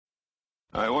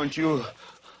I want you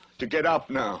to get up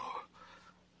now.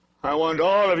 I want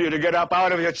all of you to get up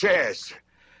out of your chairs.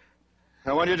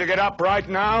 I want you to get up right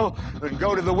now and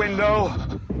go to the window,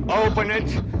 open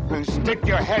it, and stick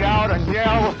your head out and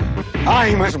yell,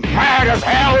 I'm as mad as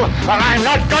hell, and I'm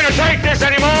not going to take this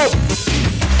anymore!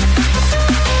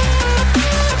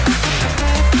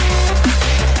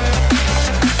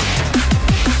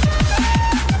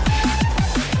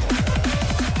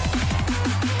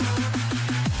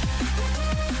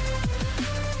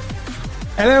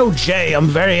 Hello, Jay. I'm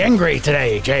very angry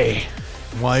today, Jay.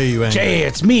 Why are you angry? Jay,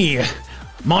 it's me,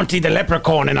 Monty the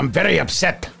Leprechaun, and I'm very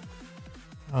upset.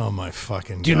 Oh, my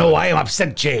fucking God. Do you know why I'm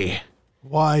upset, Jay?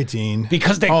 Why, Dean?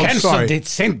 Because they canceled the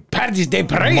St. Patty's Day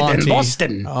Parade in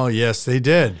Boston. Oh, yes, they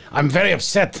did. I'm very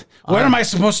upset. Where am I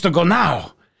supposed to go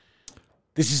now?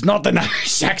 This is not an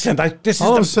Irish accent.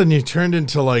 All of a sudden, you turned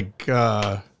into like...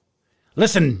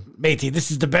 Listen, matey,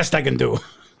 this is the best I can do.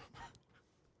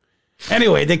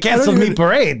 Anyway, they canceled me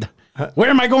parade.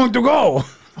 Where am I going to go?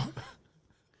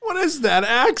 What is that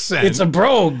accent? It's a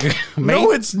brogue, mate.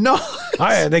 No, it's not.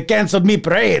 They canceled me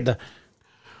parade.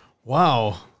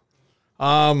 Wow.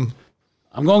 I'm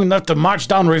going to march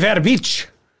down Rivera Beach.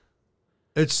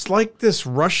 It's like this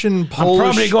Russian, Polish...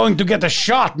 I'm probably going to get a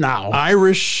shot now.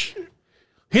 Irish...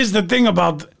 Here's the thing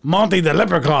about Monty the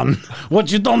Leprechaun.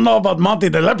 What you don't know about Monty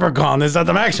the Leprechaun is that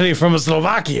I'm actually from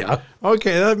Slovakia.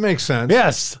 Okay, that makes sense.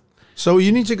 Yes. So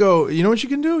you need to go... You know what you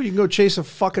can do? You can go chase a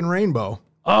fucking rainbow.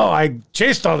 Oh, I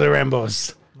chased all the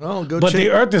rainbows. Well, go But the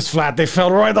earth is flat. They fell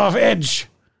right off edge.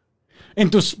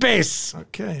 Into space.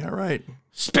 Okay, all right.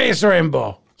 Space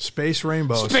rainbow. Space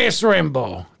rainbows. Space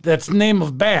rainbow. That's the name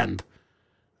of band.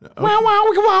 Okay. Wow, wow,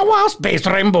 wow, wow, Space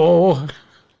Rainbow.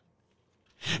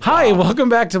 Hi, welcome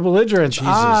back to Belligerents. Jesus.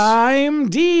 I'm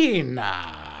Dean.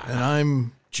 And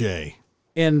I'm Jay.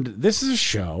 And this is a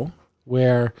show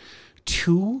where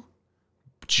two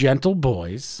gentle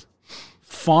boys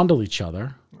fondle each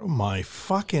other. Oh, my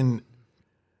fucking...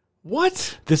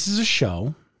 What? This is a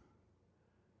show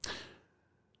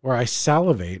where I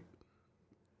salivate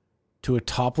to a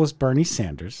topless Bernie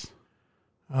Sanders.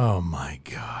 Oh, my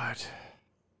God.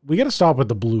 We got to stop with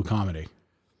the blue comedy.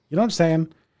 You know what I'm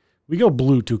saying? We go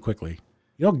blue too quickly.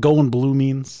 You know what going blue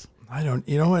means? I don't,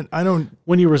 you know what? I don't.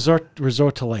 When you resort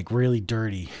to like really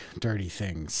dirty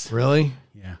things. Really?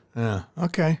 Yeah. Yeah.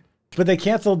 Okay. But they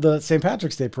canceled the St.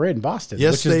 Patrick's Day Parade in Boston,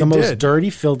 Yes, which is they the most did. dirty,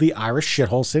 filthy Irish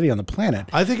shithole city on the planet.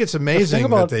 I think it's amazing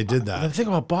that they did The that. thing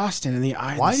about Boston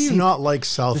and Why do you not like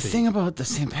Southie? The thing about the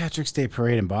St. Patrick's Day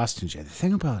Parade in Boston, Jay, the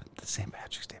thing about the St.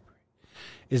 Patrick's Day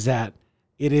Parade is that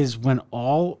it is when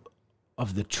all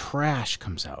of the trash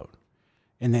comes out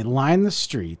and they line the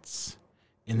streets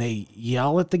and they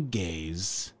yell at the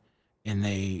gays and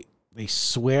they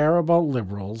swear about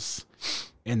liberals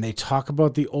and they talk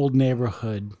about the old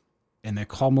neighborhood and they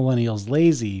call millennials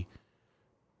lazy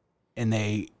and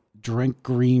they drink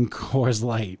green Coors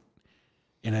Light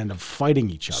and end up fighting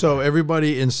each other. So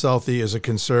everybody in Southie is a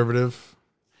conservative?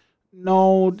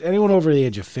 No, anyone over the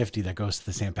age of 50 that goes to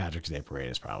the St. Patrick's Day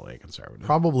Parade is probably a conservative.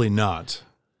 Probably not.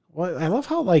 Well, I love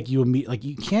how like you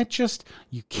can't just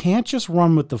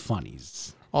run with the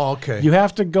funnies. Oh, okay. You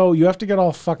have to get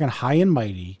all fucking high and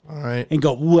mighty. All right. And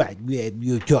go, what?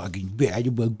 You're talking bad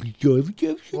about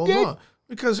conservatives? Well, no,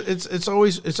 because it's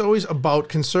always about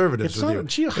conservatives It's with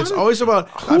not- you. gee, It's always about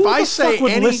who if the I say fuck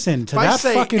would any listen to if I that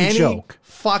say fucking any joke?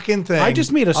 fucking thing I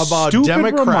just made a about stupid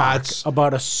Democrats. remark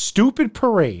about a stupid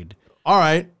parade. All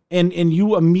right. And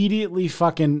you immediately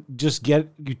fucking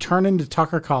you turn into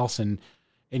Tucker Carlson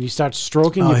and you start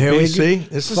stroking your here big, we see.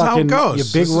 This is how it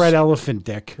goes. Your big red elephant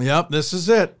dick. Yep, this is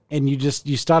it. And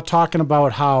you start talking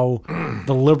about how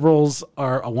the liberals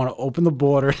want to open the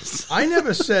borders. I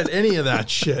never said any of that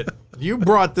shit. You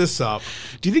brought this up.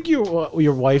 Do you think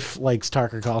your wife likes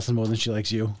Tucker Carlson more than she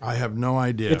likes you? I have no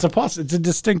idea. It's a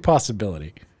distinct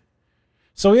possibility.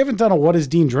 So we haven't done a What is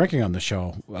Dean Drinking on the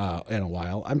show in a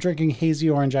while. I'm drinking Hazy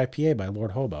Orange IPA by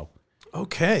Lord Hobo.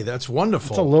 Okay, that's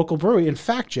wonderful. It's a local brewery. In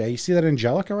fact, Jay, you see that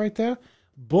Angelica right there?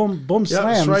 Boom, boom,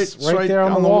 slams it's right there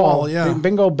on the wall. Yeah.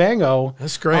 Bingo, bango.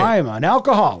 That's great. I'm an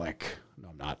alcoholic. No,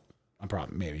 I'm not. I'm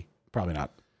probably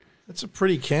not. That's a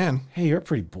pretty can. Hey, you're a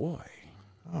pretty boy.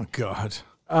 Oh, God.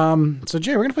 So,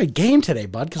 Jay, we're going to play a game today,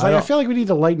 bud, because I feel like we need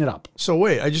to lighten it up. So,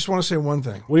 wait, I just want to say one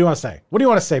thing. What do you want to say? What do you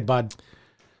want to say, bud?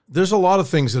 There's a lot of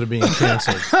things that are being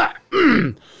canceled.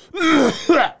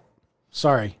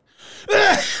 Sorry.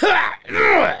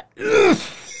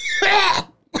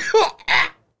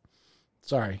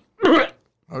 Sorry.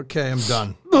 Okay, I'm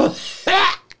done.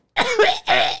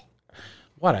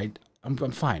 What? I'm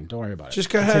fine. Don't worry about it. Just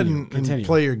go ahead and continue.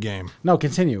 play your game. No,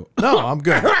 continue. No, I'm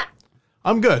good.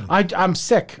 I'm good. I'm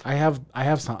sick. I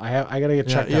gotta get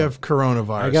checked You out. have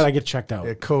coronavirus. I gotta get checked out.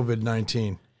 Yeah,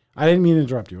 COVID-19. I didn't mean to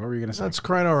interrupt you. What were you gonna say? That's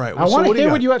quite all right. I want to hear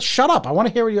what you had. Shut up. I want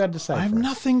to hear what you had to say. I have first.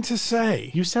 nothing to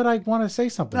say. You said I want to say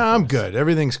something. No, I'm first. good.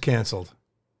 Everything's canceled.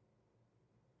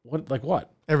 What? Like what?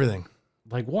 Everything.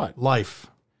 Like what? Life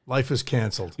is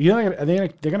canceled. You know, they're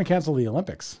gonna cancel the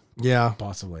Olympics. Yeah.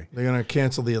 Possibly. They're going to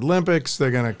cancel the Olympics. They're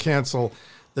going to cancel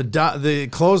they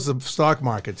closed the stock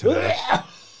market today.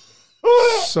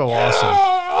 So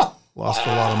awesome. Lost a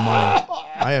lot of money.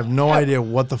 I have no idea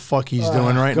what the fuck he's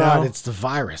doing right God, now. it's the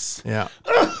virus. Yeah.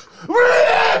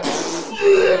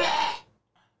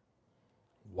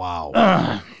 Wow.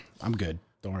 I'm good.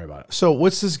 Don't worry about it. So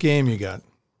what's this game you got?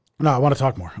 No, I want to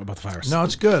talk more about the virus. No,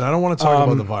 it's good. I don't want to talk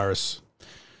about the virus.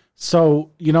 So,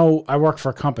 I work for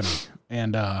a company,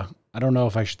 and I don't know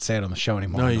if I should say it on the show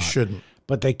anymore. No, or you not, shouldn't.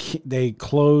 But they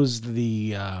closed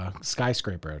the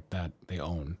skyscraper that they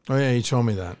own. Oh yeah, you told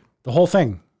me that. The whole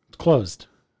thing closed.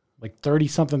 Like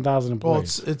 30-something thousand Well,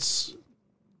 employees. it's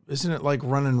isn't it like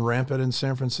running rampant in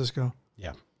San Francisco?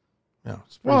 Yeah. Yeah.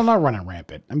 Well, not running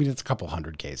rampant. I mean, it's a couple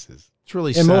hundred cases. It's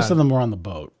really And sad. most of them were on the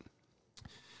boat.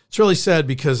 It's really sad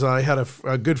because I had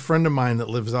a good friend of mine that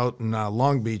lives out in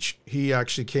Long Beach. He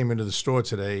actually came into the store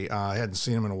today. I hadn't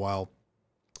seen him in a while,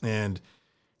 and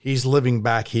he's living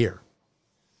back here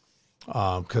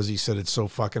because he said it's so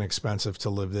fucking expensive to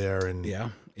live there. And Yeah.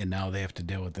 And now they have to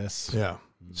deal with this. yeah,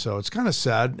 so it's kind of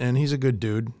sad. And he's a good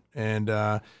dude, and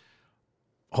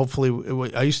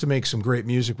hopefully, I used to make some great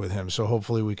music with him. So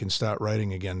hopefully, we can start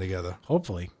writing again together.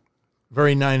 Hopefully.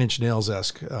 Very Nine Inch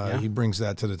Nails-esque. He brings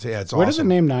that to the table. Yeah, it's Where awesome. does the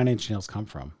name 9 Inch Nails come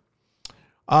from?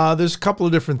 There's a couple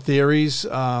of different theories.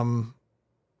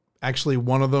 Actually,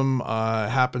 one of them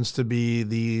happens to be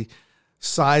the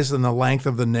size and the length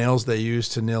of the nails they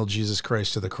used to nail Jesus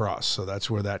Christ to the cross. So that's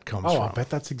where that comes Oh, from. I bet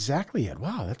that's exactly it.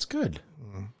 Wow, that's good.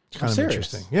 It's kind of serious.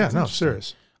 interesting. Yeah, That's no, interesting.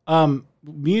 serious.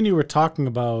 Me and you were talking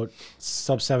about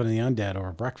Sub 7 and the Undead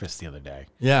over breakfast the other day.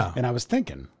 Yeah. And I was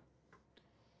thinking,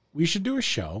 we should do a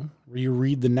show where you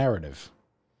read the narrative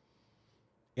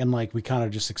and we kind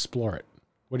of just explore it.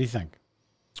 What do you think?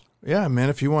 Yeah, man,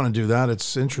 if you want to do that,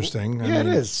 it's interesting. Yeah, it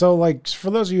is. So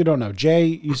for those of you who don't know, Jay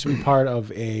used to be part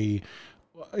of a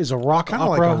rock Kind of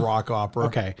opera. like a rock opera.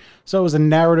 Okay. So it was a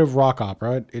narrative rock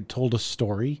opera. It told a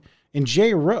story. And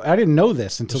Jay wrote, I didn't know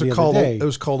this until the other day. It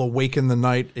was called Awaken the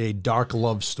Night, a dark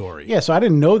love story. Yeah, so I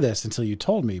didn't know this until you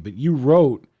told me, but you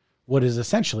wrote what is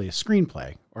essentially a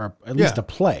screenplay, or at least a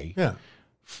play Yeah.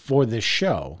 for this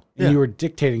show. And Yeah. you were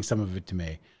dictating some of it to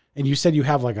me. And you said you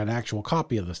have an actual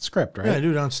copy of the script, right? Yeah, I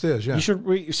do downstairs. Yeah. You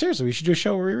should, seriously, we should do a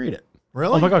show where we read it.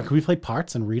 Really? Oh my God, can we play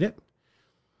parts and read it?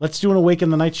 Let's do an Awaken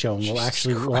the Night show and we'll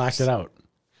act it out.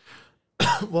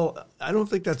 Well, I don't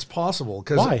think that's possible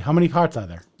because Why? How many parts are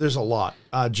there? there's a lot.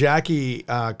 Jackie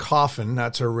Coffin,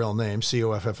 that's her real name,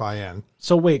 Coffin.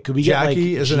 So wait, could we get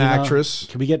Jackie is an Gina- actress.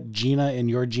 Could we get Gina and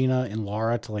your Gina and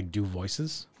Laura to do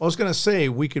voices? I was going to say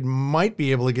we might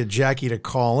be able to get Jackie to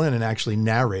call in and actually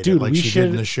narrate Dude, it like we she should did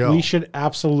in the show. We should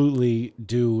absolutely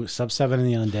do Sub 7 and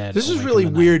the Undead. This is Awaken really the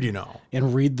Night, weird, you know,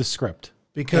 and read the script.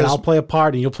 because And I'll play a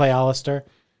part and you'll play Alistair.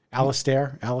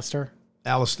 Alistair. Alistair.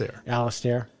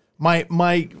 My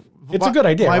It's a good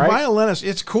idea, My right? violinist,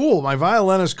 it's cool. My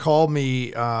violinist called me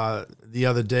the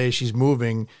other day. She's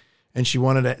moving, and she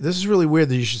wanted to. This is really weird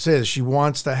that you should say this. She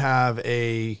wants to have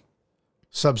a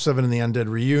Sub 7 and the Undead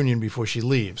reunion before she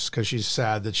leaves because she's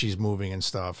sad that she's moving and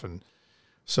stuff. And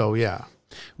so, yeah.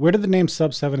 Where did the name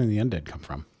Sub 7 and the Undead come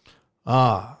from?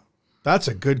 That's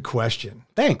a good question.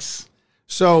 Thanks.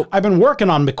 So I've been working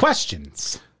on my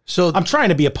questions. I'm trying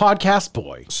to be a podcast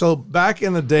boy. So back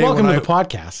in the day, Welcome to the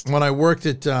podcast. when I worked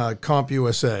at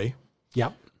CompUSA,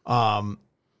 Yep.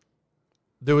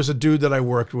 there was a dude that I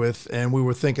worked with, and we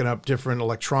were thinking up different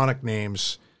electronic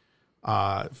names,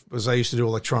 because I used to do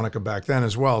electronica back then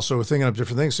as well. So we're thinking up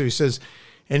different things. So he says,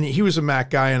 and he was a Mac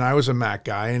guy, and I was a Mac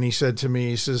guy, and he said to me,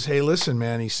 he says, "Hey, listen,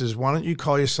 man," he says, "why don't you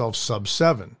call yourself Sub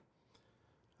 7?"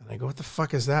 And I go, "What the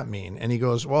fuck does that mean?" And he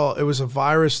goes, "Well, it was a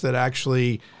virus that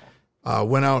actually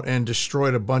went out and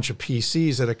destroyed a bunch of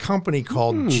PCs at a company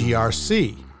called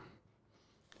GRC.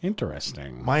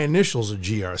 Interesting. My initials are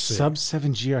GRC. Sub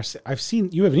 7 GRC. I've seen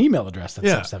you have an email address that's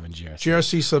Yeah. Sub 7 GRC.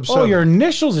 GRC Sub 7. Oh, your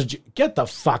initials are get the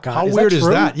fuck out. How Is weird that is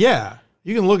true? that? Yeah.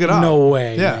 You can look it up. No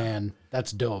way, Yeah. man.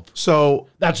 That's dope. So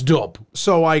That's dope.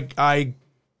 I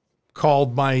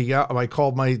called I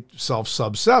called myself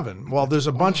Sub 7. Well, there's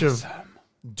a bunch of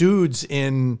dudes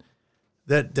in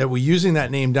that were using that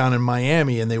name down in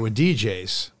Miami, and they were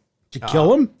DJs. Did you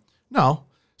kill him? No.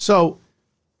 So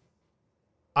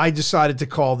I decided to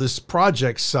call this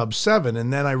project Sub 7.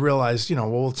 And then I realized,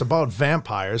 well, it's about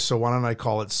vampires. So why don't I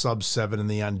call it Sub 7 and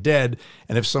the Undead?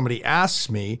 And if somebody asks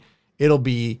me, it'll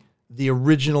be the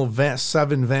original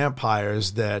 7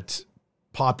 vampires that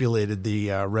populated the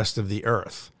rest of the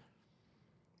earth.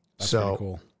 That's pretty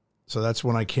cool. So that's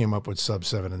when I came up with Sub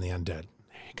 7 and the Undead.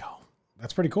 There you go.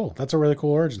 That's pretty cool. That's a really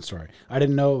cool origin story. I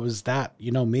didn't know it was that.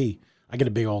 You know me. I get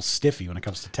a big old stiffy when it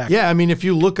comes to tech. Yeah, I mean, if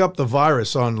you look up the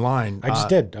virus online. I just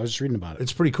did. I was just reading about it.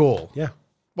 It's pretty cool. Yeah.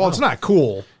 Well, it's not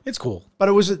cool. It's cool. But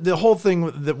it was the whole thing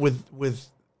with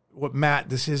what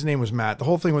Matt, his name was Matt. The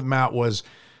whole thing with Matt was,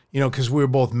 because we were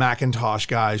both Macintosh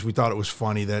guys, we thought it was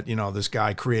funny that, this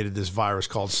guy created this virus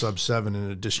called Sub 7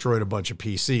 and it destroyed a bunch of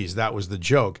PCs. That was the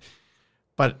joke.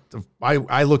 But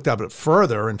I looked up it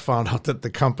further and found out that the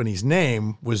company's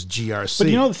name was GRC.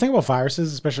 But the thing about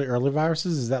viruses, especially early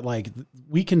viruses, is that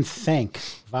we can thank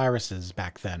viruses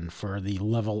back then for the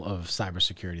level of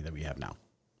cybersecurity that we have now.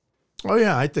 Oh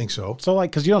yeah, I think so. So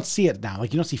because you don't see it now, you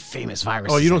don't see famous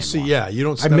viruses. Oh, you don't anymore. see, you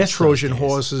don't see I miss Trojan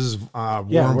horses, worm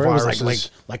viruses. It was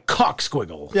like cock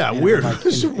squiggle. Yeah, and weird,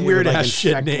 and weird ass infect,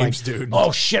 shit names, dude.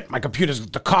 Oh shit, my computer's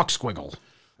the cock squiggle.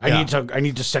 I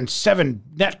need to send 7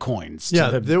 net coins.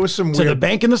 There was some to weird the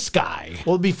bank in the sky.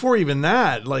 Well, before even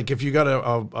that, if you got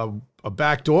a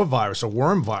backdoor virus, a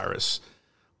worm virus,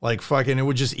 it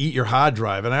would just eat your hard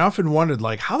drive. And I often wondered,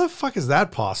 how the fuck is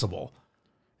that possible?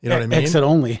 You know what I mean? Exit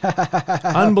only.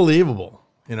 Unbelievable,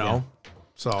 Yeah.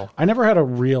 So I never had a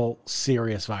real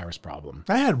serious virus problem.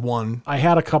 I had one. I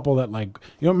had a couple that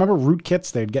remember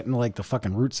rootkits? They'd get into the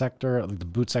fucking root sector, the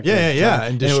boot sector. Yeah,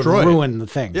 and destroy it it. would ruin the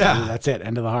thing. Yeah. That's it.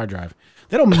 End of the hard drive.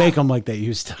 They don't make them like they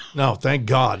used to. No, thank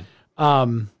God.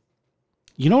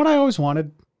 You know what I always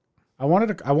wanted? I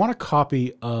want a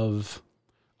copy of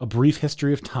A Brief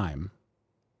History of Time,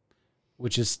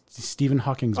 which is Stephen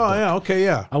Hawking's book. Oh yeah, okay,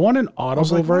 yeah. I want an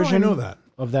audible version I know that.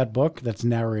 of that book that's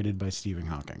narrated by Stephen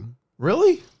Hawking.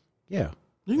 Really? Yeah.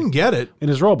 You can get it. In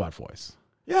his robot voice.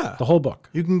 Yeah. The whole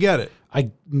book. You can get it.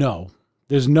 No.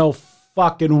 There's no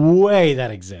fucking way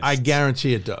that exists. I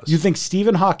guarantee it does. You think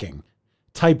Stephen Hawking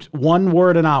typed 1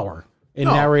 word an hour and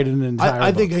narrated an entire book?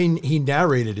 I think he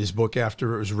narrated his book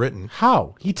after it was written.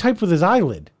 How? He typed with his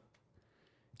eyelid.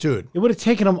 Dude. It would have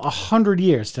taken him 100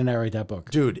 years to narrate that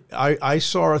book. Dude, I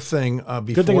saw a thing before.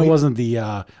 Good thing it wasn't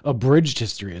the abridged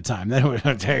history of time. That would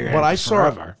have taken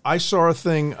forever. I saw a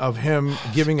thing of him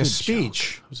giving a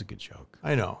speech. It was a good joke.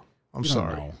 I know. I'm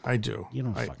sorry. know. I do. You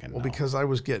don't fucking know. Well, because I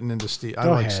was getting into Steve. I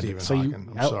Go like ahead. Stephen So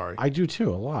Hawking. I'm sorry. I do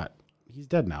too, a lot. He's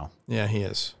dead now. Yeah, he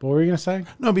is. What were you going to say?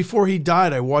 No, before he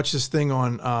died, I watched this thing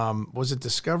on, was it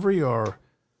Discovery or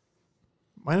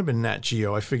might have been Nat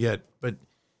Geo, I forget. But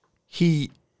he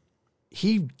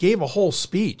gave a whole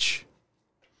speech.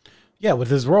 Yeah, with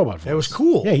his robot voice. It was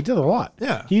cool. Yeah, he did a lot.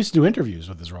 Yeah. He used to do interviews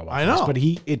with his robot I voice. know. But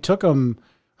it took him,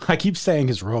 I keep saying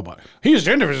his robot. He used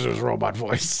to interviews with his robot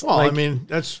voice. Well, I mean,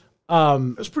 that's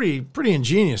pretty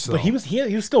ingenious, though. But he was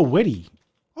still witty.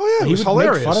 Oh, yeah, he was would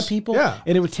hilarious. make fun of people. Yeah.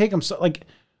 And it would take him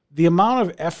the amount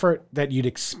of effort that you'd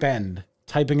expend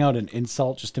typing out an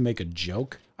insult just to make a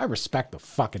joke. I respect the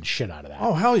fucking shit out of that.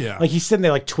 Oh, hell yeah. He's sitting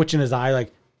there twitching his eye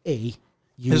A.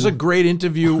 There's a great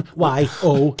interview.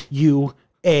 YOUAMOR.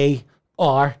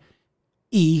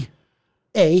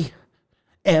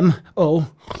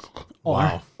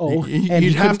 Wow. O.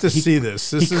 You'd have to see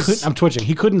this. I'm twitching.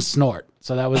 He couldn't snort,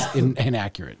 so that was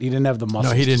inaccurate. He didn't have the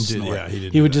muscles. No, he didn't to do snort. that. Yeah,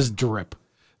 he would just drip.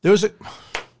 There was a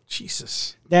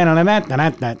Jesus. There There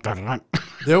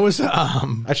was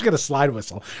I should get a slide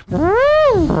whistle.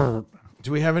 do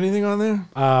we have anything on there?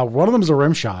 One of them's a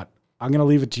rim shot. I'm gonna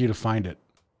leave it to you to find it.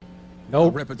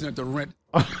 Nope. I represent the rent.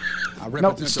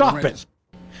 No, stop it.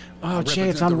 Oh, Jay,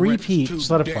 it's on repeat. Just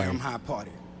let it play. High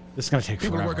party. This is gonna take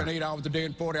People forever. working 8 hours a day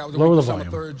and 40 hours a Lower week the on a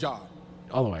volume. third job.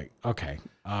 All the way. Okay.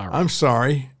 All right. I'm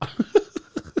sorry.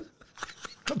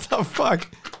 What the fuck?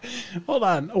 Hold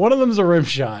on. One of them's a rim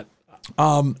shot.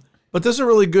 But there's a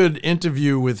really good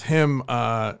interview with him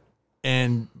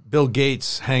and Bill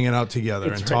Gates hanging out together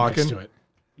It's and right next talking. to it.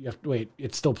 You have to wait.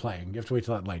 It's still playing. You have to wait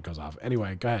till that light goes off.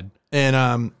 Anyway, go ahead.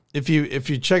 And if you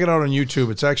check it out on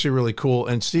YouTube, it's actually really cool.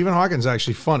 And Stephen Hawking's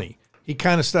actually funny. He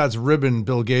kind of starts ribbing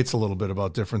Bill Gates a little bit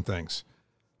about different things,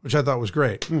 which I thought was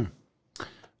great.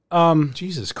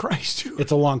 Jesus Christ, dude.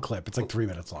 It's a long clip. It's 3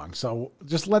 minutes long. So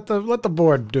just let the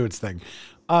board do its thing.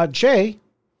 Jason.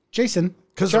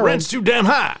 Because the rent's too damn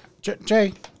high.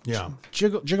 Jay. Yeah.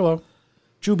 Gigolo.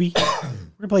 Juby. We're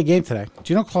going to play a game today.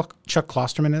 Do you know who Chuck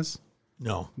Klosterman is?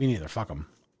 No. Me neither. Fuck him.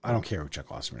 I don't care who Chuck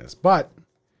Klosterman is. But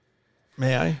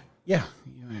May I? Yeah.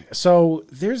 So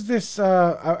there's this.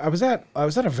 I was at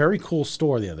a very cool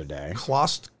store the other day.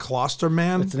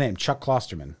 Klosterman. What's the name? Chuck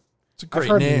Klosterman. It's a I've great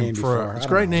heard the name name for. before. It's I a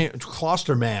great don't know. name.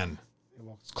 Klosterman.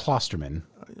 It's Klosterman.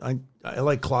 I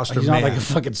like Klosterman. He's not like a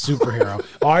fucking superhero.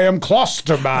 I am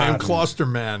Klosterman. I am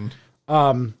Klosterman.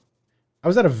 I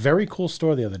was at a very cool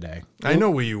store the other day. I know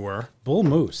where you were. Bull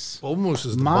Moose. Bull Moose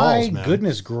is the My balls, man.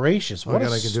 goodness gracious! What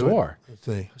God, a I can do it. store. Let's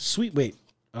see. Sweet. Wait.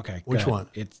 Okay. Which good. one?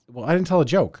 It's I didn't tell a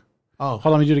joke. Oh, Hold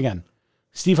on, let me do it again.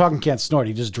 Steve Hawking can't snort;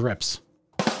 he just drips.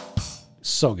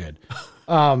 So good.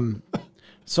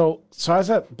 So I was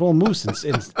at Bull Moose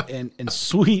in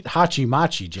sweet Hachi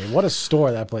Machi, Jay. What a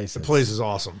store that place is. the place is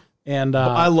awesome. And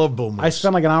I love Bull Moose. I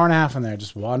spent like an hour and a half in there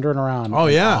just wandering around. Oh,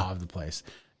 in yeah. awe of the place.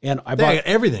 And I They bought got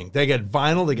everything. They got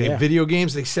vinyl. They got Yeah. video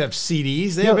games. They have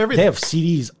CDs. They have everything. They have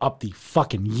CDs up the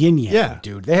fucking yin yang, Yeah.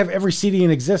 dude. They have every CD in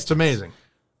existence. It's amazing.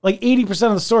 Like 80%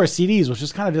 of the store is CDs, which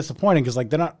is kind of disappointing because like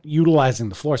they're not utilizing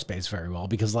the floor space very well.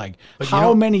 Because like,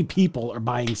 how many people are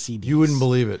buying CDs? You wouldn't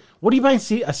believe it. What are you buying?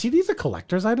 A CD is a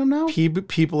collector's item now.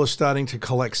 People are starting to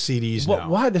collect CDs now.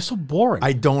 Why? They're so boring.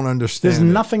 I don't understand. There's it.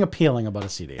 nothing, nothing appealing about a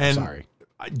CD. I'm sorry.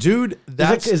 dude.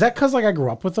 That's Is that because like I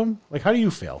grew up with them? Like, how do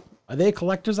you feel? Are they a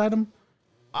collector's item?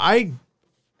 I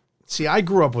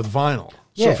grew up with vinyl,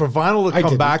 Yeah, so for vinyl to I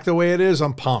come didn't. back the way it is,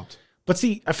 I'm pumped. But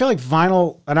see, I feel like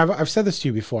vinyl, and I've said this to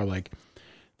you before, like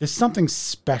there's something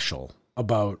special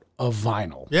about a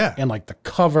vinyl. Yeah. And like the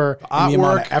cover, and the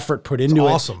amount of artwork, effort put into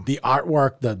it. awesome. The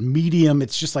artwork, the medium,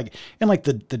 it's just like, and like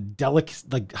the delicate,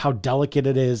 like how delicate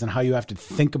it is and how you have to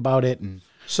think about it. And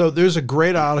So there's a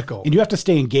great article. you have to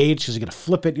stay engaged because you got to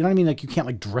flip it. You know what I mean? Like you can't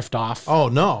like drift off. Oh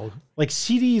no. Like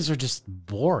CDs are just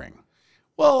boring.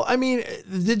 Well, I mean,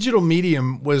 the digital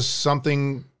medium was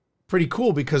something pretty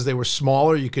cool because they were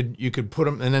smaller. You could put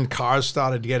them, and then cars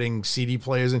started getting CD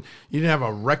players, and you didn't have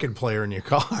a record player in your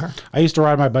car. I used to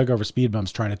ride my bike over speed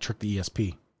bumps trying to trick the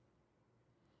ESP.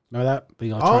 Remember that? The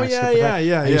electronic yeah, skip yeah, effect?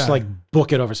 yeah, I used yeah. to like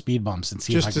book it over speed bumps and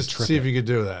see Just if I to could trick see it. if you could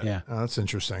do that. Yeah. Oh, that's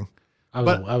interesting. I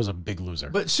was a big loser.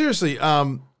 But seriously,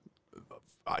 right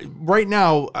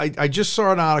now, I just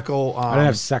saw an article. I didn't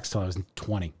have sex till I was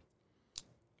 20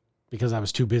 because I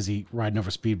was too busy riding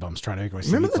over speed bumps trying to make my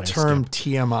CD remember the player term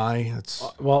skip. TMI? That's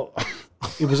Well,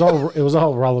 it was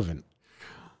all relevant.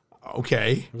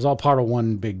 okay. It was all part of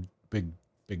one big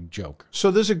joke.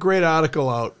 So there's a great article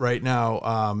out right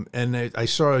now, and I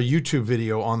saw a YouTube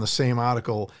video on the same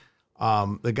article.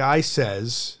 The guy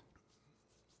says,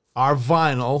 "Our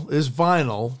vinyl is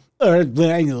vinyl,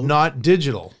 Vinyl not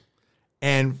digital."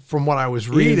 And from what I was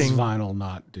reading, is vinyl,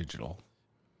 not digital.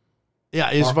 is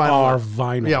Our- vinyl. Our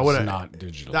vinyl Yeah, is what- not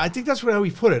digital. I think that's how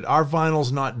we put it. Our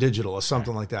vinyl's not digital, or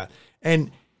something like that. And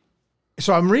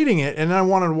so I'm reading it, and I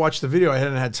wanted to watch the video. I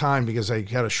hadn't had time because I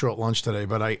had a short lunch today.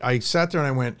 But I sat there and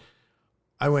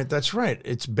I went, that's right.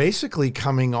 It's basically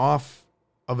coming off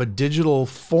of a digital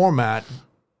format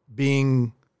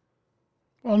being,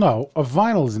 Well, no, a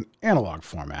vinyl is an analog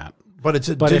format. but it's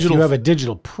a But digital. if you have a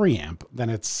digital preamp, then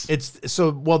it's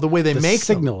the way they the make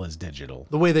them, signal is digital.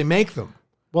 the way they make them.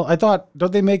 Well, I thought,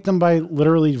 don't they make them by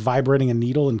literally vibrating a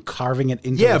needle and carving it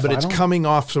into Yeah, the but it's vinyl? coming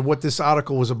off. So what this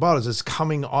article was about is it's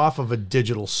coming off of a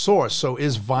digital source. So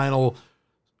is vinyl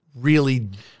really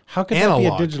How could that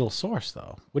analog? be a digital source,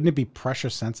 though? Wouldn't it be pressure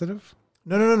sensitive?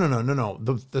 No.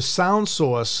 The sound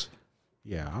source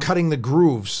Yeah. cutting the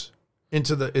grooves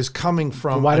is coming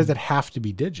from. Why does it have to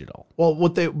be digital? Well,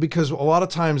 because a lot of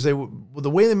times the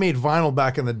way they made vinyl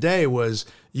back in the day was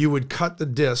you would cut the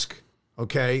disc.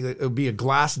 Okay, it would be a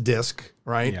glass disc,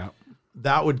 right? Yeah.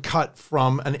 That would cut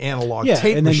from an analog Yeah,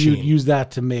 tape and then machine. you'd use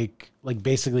that to make, like,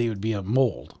 basically it would be a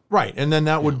mold. Right, and then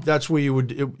that's where you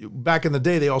would. Back in the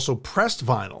day, they also pressed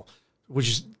vinyl, which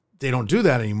is they don't do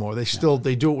that anymore. They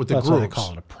they do it with the That's grooves. why they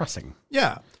call it a pressing.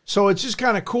 Yeah, so it's just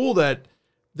kind of cool that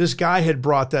this guy had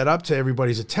brought that up to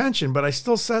everybody's attention. But I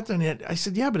still sat there and I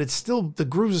said, yeah, but it's still the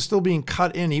grooves are still being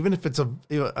cut in, even if it's a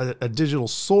digital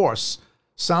source,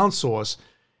 sound source.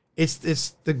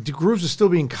 It's the grooves are still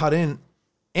being cut in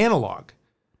analog.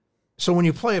 So when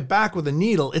you play it back with a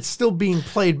needle, it's still being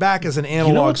played back as an analog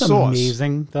You know what's source.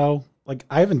 amazing, though? Like,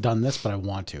 I haven't done this, but I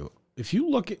want to. If you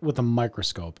look with a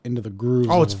microscope into the grooves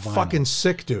Oh, of it's a vinyl, fucking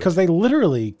sick, dude. because they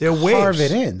literally They're carve waves.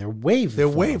 it in. They're wave. They're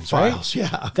wave forms, right? files,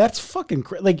 yeah. That's fucking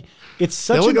like it's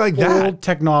such look an like old that.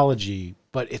 technology,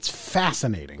 but it's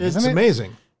fascinating. It's isn't it?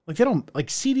 amazing. Like they don't like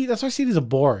CD. That's why CDs are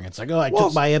boring. It's like, oh, I Well,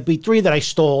 took my MP3 that I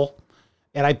stole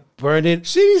and I burned it.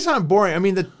 CDs aren't boring. I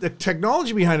mean, the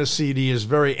technology behind a CD is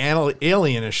very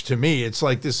alienish to me. It's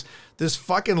like this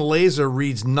fucking laser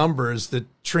reads numbers that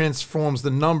transforms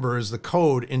the numbers, the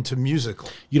code, into musical.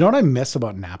 You know what I miss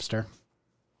about Napster?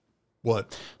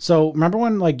 What? So remember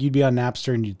when like you'd be on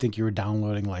Napster and you'd think you were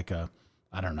downloading like a,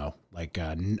 I don't know, like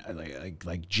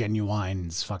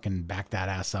Genuine's fucking Back That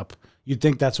Ass Up. You'd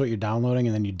think that's what you're downloading,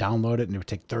 and then you download it, and it would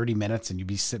take 30 minutes, and you'd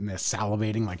be sitting there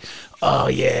salivating like, oh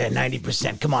yeah,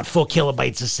 90%. Come on, 4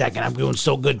 kilobytes a second. I'm doing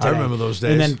so good today. I remember those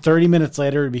days. And then 30 minutes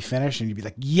later, it'd be finished, and you'd be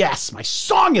like, yes, my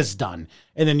song is done.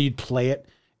 And then you'd play it,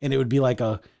 and it would be like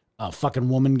a fucking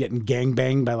woman getting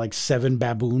gangbanged by like 7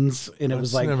 baboons, and it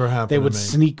was like never happened they to would me.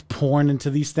 sneak porn into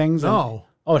these things. No.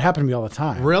 Oh, it happened to me all the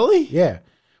time. Really? Yeah.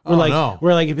 We're Oh, like, no.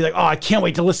 we're like, it'd be like, oh, I can't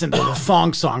wait to listen to the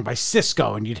Thong Song by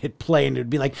Cisco, and you'd hit play, and it'd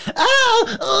be like,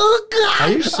 oh God,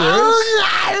 Are you serious?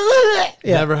 Oh, God.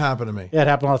 Yeah, Never happened to me. yeah, it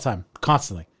happened all the time,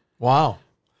 constantly. Wow.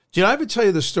 Did I ever tell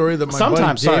you the story that my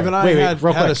Sometimes, buddy Dave sorry. and I Wait, had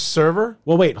real a quick. server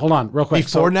Well, wait, hold on, real quick.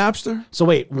 before Napster? So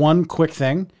wait, one quick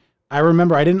thing. I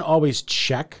remember I didn't always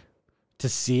check to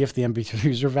see if the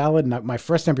MP3s were valid. And my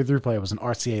first MP3 player was an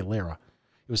RCA Lyra.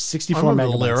 It was 64 I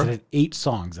remember the megabytes. Lyra. It had 8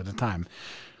 songs at a time.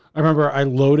 I remember I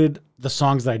loaded the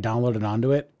songs that I downloaded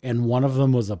onto it, and one of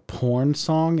them was a porn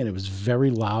song, and it was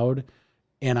very loud.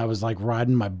 And I was like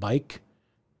riding my bike,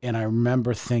 and I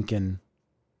remember thinking,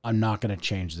 I'm not going to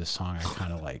change this song. I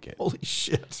kind of like it. Holy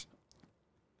shit.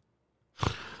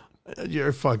 You're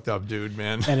a fucked up dude,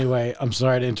 man. Anyway, I'm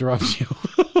sorry to interrupt you.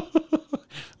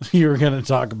 You were going to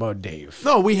talk about Dave.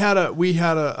 No, we had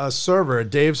a server at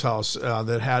Dave's house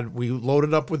that we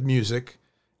loaded up with music.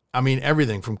 I mean,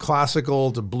 everything from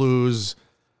classical to blues,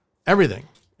 everything.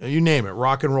 You name it,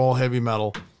 rock and roll, heavy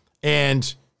metal.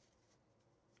 And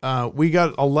we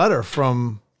got a letter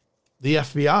from the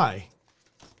FBI.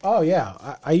 Oh,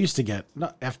 yeah. I used to get,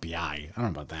 not FBI. I don't know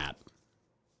about that.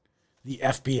 The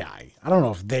FBI. I don't know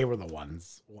if they were the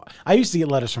ones. I used to get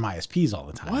letters from ISPs all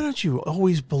the time. Why don't you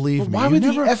always believe me? Why You would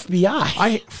never- the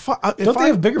FBI? Don't they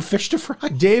have bigger fish to fry?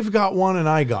 Dave got one and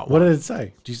I got What one. did it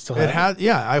say? Do you still have It had,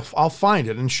 yeah. I'll find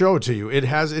it and show it to you. It's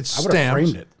I would have stamped.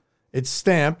 framed it. It's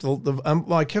stamped.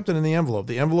 Well, I kept it in the envelope.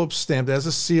 The envelope's stamped. It has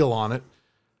a seal on it.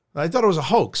 I thought it was a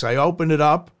hoax. I opened it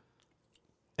up,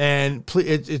 and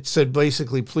it said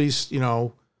basically, please,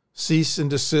 cease and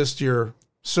desist your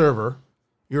server.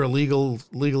 You're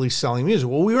legally selling music.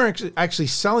 Well, we weren't actually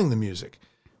selling the music.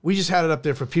 We just had it up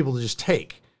there for people to just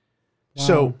take.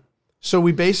 Wow. So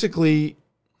we basically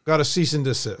got a cease and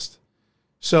desist.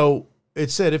 So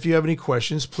it said, if you have any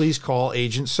questions, please call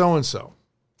agent so-and-so.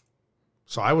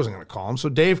 So I wasn't going to call him. So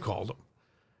Dave called him.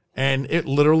 And it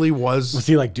literally Was was,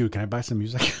 he like, dude, can I buy some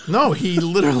music? no, he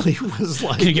literally was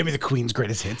Can you like, get me the Queen's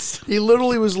greatest hits? he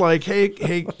literally was like,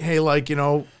 hey, like,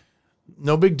 no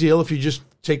big deal if you just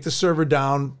take the server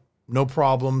down, no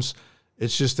problems.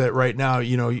 It's just that right now,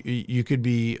 you could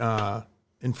be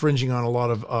infringing on a lot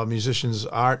of musicians'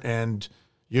 art, and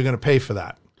you're going to pay for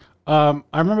that. I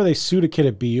remember they sued a kid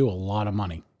at BU a lot of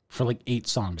money for like 8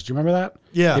 songs. Do you remember that?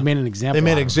 Yeah. They made an example. They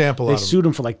made out an of him. example They out of him. sued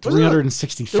him for like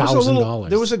 $360,000.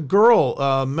 There was a girl.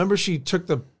 Remember,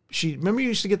 remember you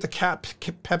used to get the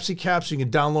Pepsi caps so you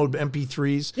could download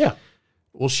MP3s. Yeah.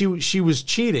 Well, she was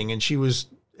cheating, and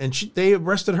they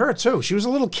arrested her too. She was a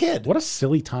little kid. What a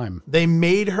silly time. They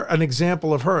made her an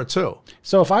example of her too.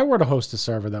 So if I were to host a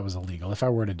server that was illegal, if I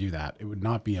were to do that, it would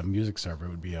not be a music server. It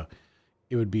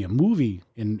would be a movie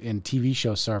in TV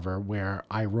show server where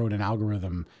I wrote an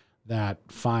algorithm that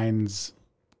finds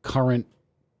current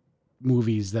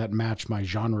movies that match my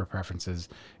genre preferences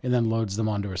and then loads them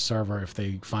onto a server if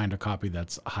they find a copy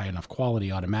that's high enough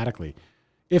quality automatically.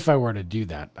 If I were to do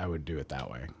that, I would do it that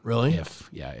way. Really?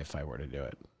 If I were to do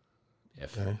it.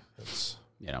 Okay. That's,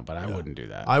 But I wouldn't do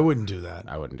that. I wouldn't do that.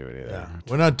 I wouldn't do it either.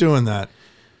 We're not doing that.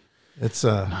 It's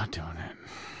Not doing it.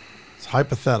 it's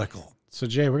hypothetical. So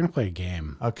Jay, we're gonna play a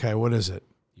game. Okay, what is it?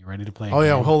 You ready to play a Oh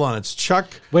yeah, game? hold on. It's Chuck.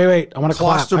 Wait. I want to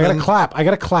clap. I gotta Klosterman. clap. I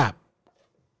gotta clap.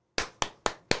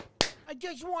 I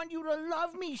just want you to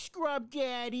love me, Scrub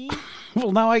Daddy.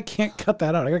 Well, now I can't cut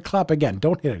that out. I gotta clap again.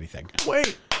 Don't hit anything.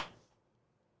 Wait.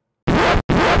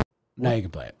 Now you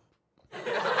can play it.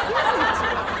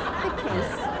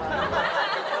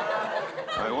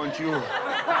 I want you.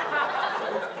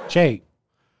 Jay,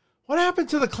 What happened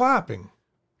to the clapping?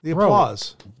 The Bro.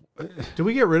 applause. Did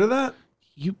we get rid of that?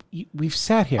 we've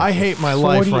sat here. I for hate my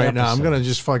life 40 right now. I'm gonna episodes,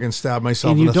 just fucking stab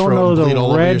myself and in you the don't throat know and the bleed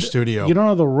all over your red. studio. You don't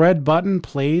know the red button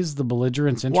plays the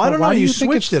belligerence intro. Well, I don't know. Why do You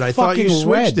think switched it's it. I thought you fucking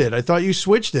switched red? it. I thought you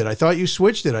switched it. I thought you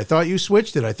switched it. I thought you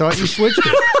switched it. I thought you switched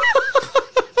it.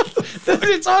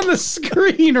 It's on the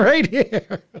screen right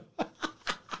here.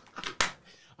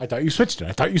 I thought you switched it.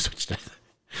 I thought you switched it.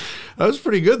 That was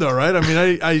pretty good though, right? I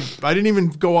mean, I didn't even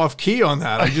go off key on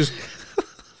that. I just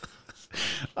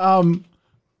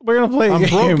We're gonna play. I'm a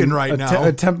game. broken right now.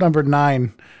 Attempt number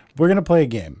 9. We're gonna play a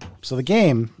game. So the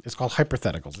game is called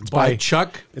Hypotheticals. It's By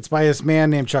Chuck It's by this man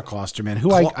named Chuck Klosterman,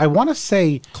 who I want to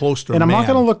say, Klosterman. and I'm not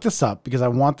going to look this up because I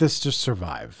want this to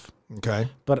survive. Okay.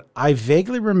 But I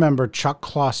vaguely remember Chuck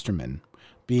Klosterman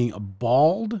being a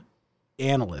bald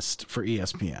analyst for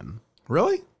ESPN.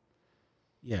 Really?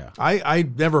 Yeah. I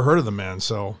never heard of the man,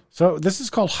 so. So this is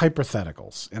called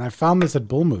Hypotheticals, and I found this at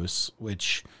Bull Moose,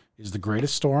 which is the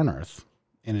greatest store on earth,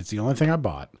 and it's the only thing I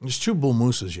bought. There's 2 Bull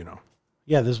Mooses, you know.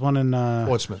 Yeah, there's one in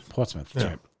Portsmouth. Portsmouth. That's Yeah.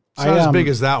 right. It's not as big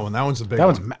as that one. That one's the big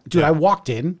one. Dude, Yeah. I walked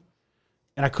in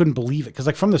and I couldn't believe it because,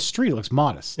 like, from the street, it looks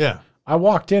modest. Yeah. I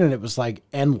walked in and it was like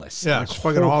endless. Yeah, Like, it's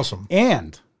fucking awesome.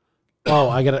 And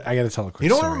I gotta tell a quick You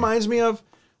know what it story. reminds me of?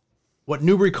 What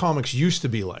Newbury Comics used to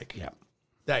be like. Yeah.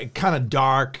 That kind of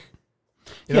dark.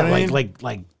 You know Yeah, what I mean?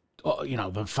 like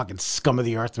the fucking scum of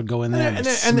the earth would go in there and,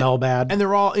 smell bad. And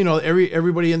they're all,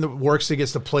 everybody in the works that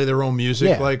gets to play their own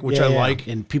music, which I like.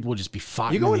 And people would just be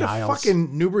fighting You go in the into aisles.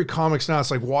 fucking Newbury Comics now, it's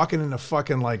like walking into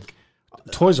fucking like,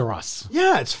 Toys R Us.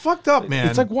 yeah, it's fucked up, man.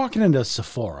 It's like walking into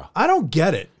Sephora. I don't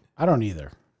get it. I don't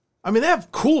either. I mean, they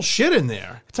have cool shit in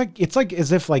there. It's like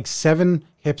as if like 7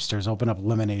 hipsters open up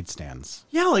lemonade stands.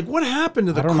 Yeah, like what happened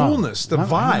to the I don't know. coolness, the I don't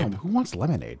vibe? know. Who wants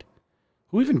lemonade?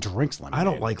 Who even drinks lemonade? I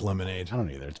don't like lemonade. I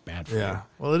don't either. It's bad for you. Yeah,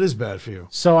 well, it is bad for you.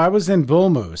 So I was in Bull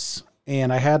Moose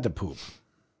and I had to poop.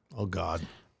 Oh God.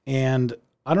 And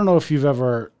I don't know if you've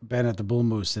ever been at the Bull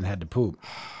Moose and had to poop.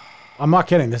 I'm not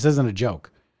kidding. This isn't a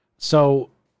joke. So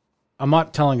I'm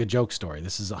not telling a joke story.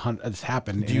 This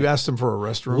happened. Do you ask them for a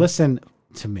restroom? Listen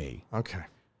to me. Okay.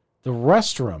 The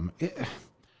restroom.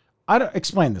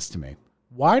 Explain this to me.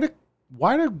 Why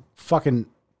do fucking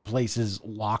places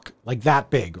lock like that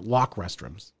big lock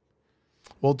restrooms?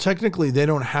 Well, technically, they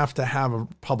don't have to have a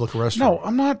public restroom. No,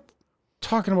 I'm not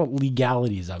talking about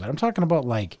legalities of it. I'm talking about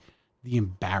like the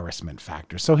embarrassment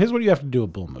factor. So here's what you have to do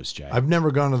at Bull Moose, Jay. I've never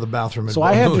gone to the bathroom at So Bull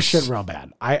I had to Moose. shit real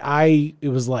bad. It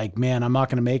was like, man, I'm not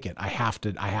going to make it. I have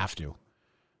to.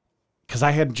 Because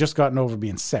I had just gotten over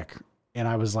being sick. And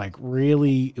I was like,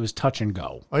 really, it was touch and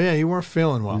go. Oh yeah, you weren't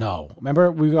feeling well. No. Remember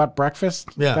we got breakfast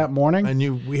that morning?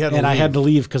 And we had to and I leave. had to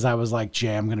leave because I was like,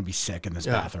 Jay, I'm going to be sick in this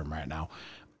bathroom right now.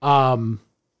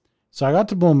 So I got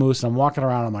to Bull Moose and I'm walking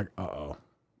around. I'm like, uh-oh,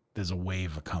 there's a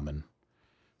wave coming.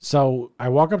 So I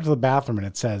walk up to the bathroom and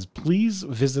it says, please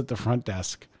visit the front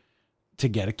desk to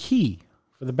get a key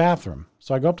for the bathroom.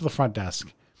 So I go up to the front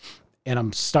desk and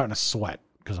I'm starting to sweat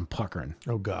because I'm puckering.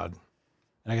 Oh God.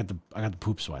 And I got the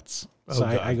poop sweats. Oh, So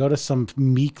God. I go to some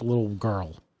meek little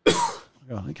girl. I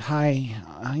go like, hi,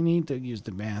 I need to use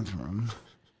the bathroom.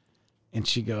 And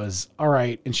she goes, all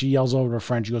right. And she yells over to her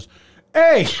friend. She goes,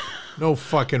 hey, No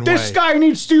fucking this way. guy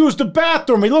needs to use the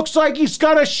bathroom. He looks like he's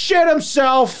got to shit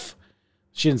himself.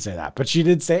 She didn't say that, but she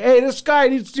did say, hey, this guy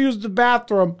needs to use the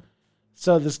bathroom.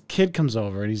 So this kid comes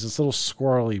over and he's this little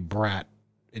squirrely brat.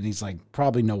 And he's like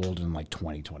probably no older than like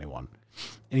 20, 21.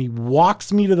 And he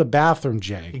walks me to the bathroom,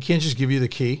 Jay. He can't just give you the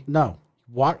key. No.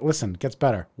 Listen, it gets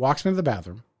better. Walks me to the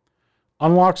bathroom,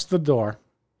 unlocks the door,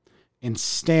 and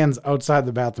stands outside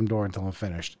the bathroom door until I'm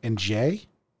finished. And Jay,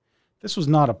 this was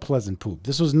not a pleasant poop.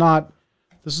 This was not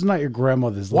your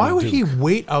grandmother's Why little would he Duke.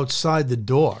 wait outside the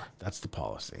door? That's the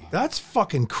policy. That's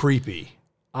fucking creepy.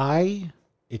 I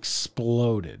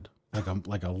exploded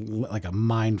like a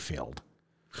minefield.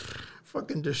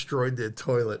 Fucking destroyed their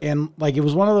toilet. And like it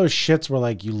was one of those shits where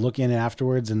like you look in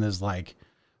afterwards and there's like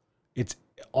it's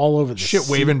all over the Shit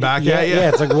seat. waving back yeah, at you. Yeah,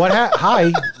 it's like what?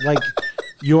 Hi, like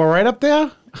you all right up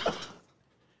there?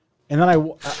 And then I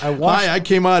washed. Hi, I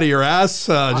came out of your ass.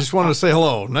 Just wanted to say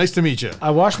hello. Nice to meet you.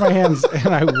 I wash my hands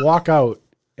and I walk out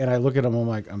and I look at him. I'm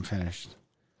like, I'm finished.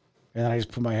 And then I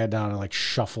just put my head down and like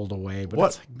shuffled away. But What?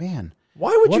 it's like, man,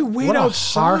 Why would you wait what a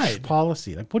outside? harsh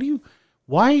policy. Like, what do you?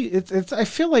 Why? It's. I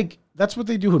feel like that's what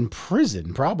they do in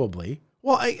prison, probably.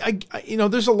 Well, I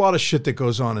there's a lot of shit that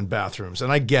goes on in bathrooms,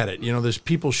 and I get it. There's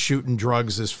people shooting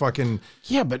drugs. There's fucking.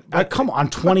 Yeah, but come on,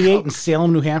 28 in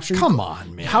Salem, New Hampshire. Come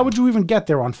on, man. How would you even get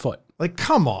there on foot? Like,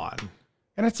 come on.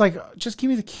 And it's like, just give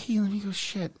me the key. Let me go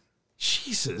shit.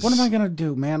 Jesus. What am I gonna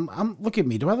do, man? Look at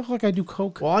me. Do I look like I do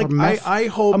coke? Well, or meth? I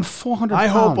hope I'm 400 I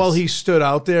pounds. hope while he stood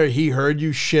out there, he heard you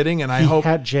shitting, and I hope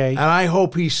had Jay. and I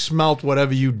hope he smelt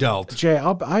whatever you dealt. Jay,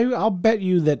 I'll bet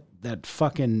you that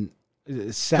fucking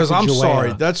Because I'm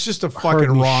sorry, that's just a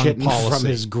fucking wrong from policy.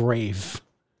 his grave,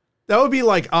 That would be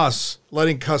like us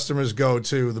letting customers go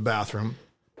to the bathroom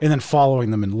and then following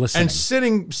them and listening.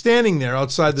 and standing there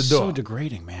outside the door. So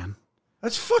degrading, man.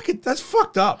 That's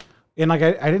fucked up. And like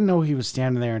I didn't know he was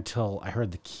standing there until I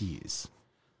heard the keys.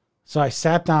 So I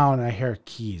sat down and I hear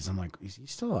keys. I'm like, is he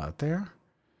still out there?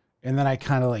 And then I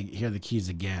kind of like hear the keys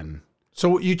again.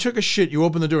 So you took a shit, you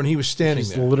opened the door, and he was standing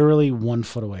He's there. literally 1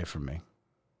 foot away from me.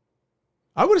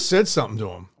 I would have said something to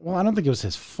him. Well, I don't think it was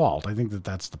his fault. I think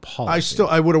that's the policy.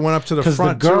 I would have went up to the 'Cause the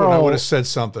front too, and I girl- would have said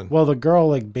something. Well, the girl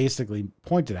like basically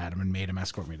pointed at him and made him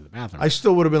escort me to the bathroom. I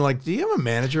still would have been like, "Do you have a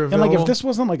manager and available?" like if this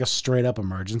wasn't like a straight up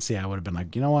emergency, I would have been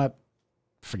like, you know what,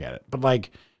 forget it. But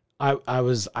like, I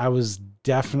was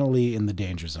definitely in the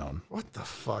danger zone. What the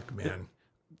fuck, man?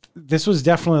 This was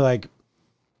definitely like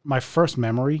my first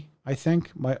memory. I think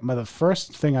the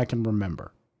first thing I can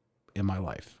remember in my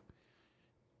life.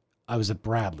 I was at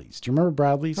Bradley's. Do you remember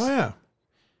Bradley's? Oh yeah.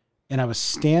 And I was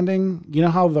standing. You know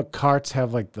how the carts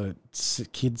have like the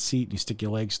kid seat and you stick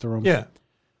your legs through them? Yeah.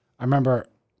 I remember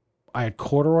I had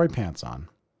corduroy pants on,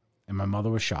 and my mother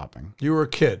was shopping. You were a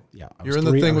kid. Yeah, You're in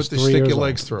the thing with the stick your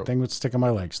legs through. Thing with sticking my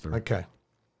legs through. Okay.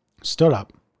 Stood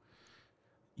up,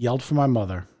 yelled for my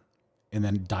mother, and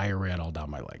then diarrhea all down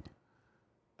my leg.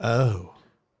 Oh.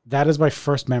 That is my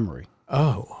first memory.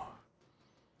 Oh.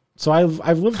 So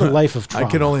I've lived a life of trauma. I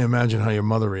can only imagine how your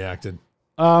mother reacted.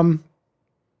 I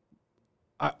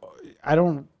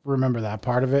don't remember that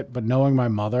part of it, but knowing my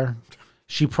mother,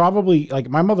 she probably like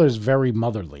my mother is very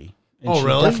motherly, and Oh, she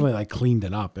really? definitely like cleaned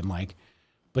it up and like,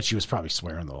 but she was probably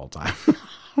swearing the whole time.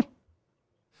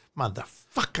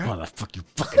 Motherfucker. Motherfucker, you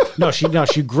fucking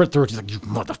she grit through it. She's like, you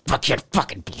motherfucker, I can't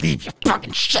fucking believe you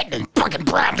fucking shitting in fucking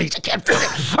Bradley's. I can't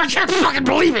fucking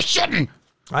believe you're shitting.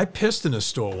 I pissed in a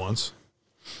store once.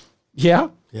 Yeah.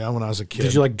 Yeah, when I was a kid.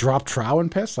 Did you like drop trow and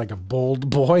piss like a bold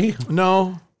boy?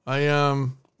 No.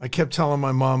 I kept telling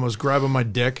my mom I was grabbing my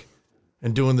dick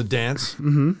and doing the dance.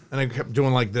 Mm-hmm. And I kept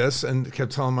doing like this and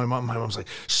kept telling my mom. My mom's like,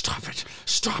 stop it.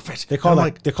 Stop it. They call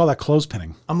And that I'm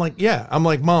clothespinning. I'm like, yeah. I'm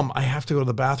like, Mom, I have to go to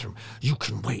the bathroom. You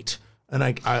can wait. And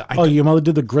I Oh, your mother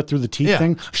did the grit through the teeth Yeah.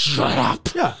 thing? Shut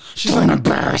up. yeah. She's Don't like,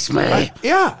 embarrass me.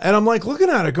 yeah. And I'm like looking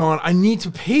at her going, I need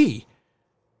to pee.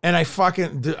 And I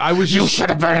was You just, should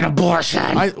have been an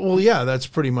abortion. well, yeah, that's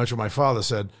pretty much what my father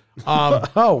said.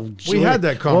 Oh, We had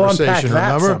that We'll unpack conversation, that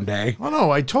remember? someday. Oh,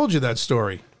 no, I told you that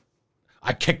story.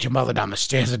 I kicked your mother down the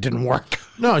stairs. It didn't work.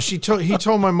 No, he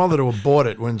told my mother to abort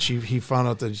it when he found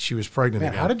out that she was pregnant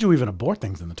Man, again. how did you even abort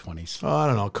things in the 20s? Oh, I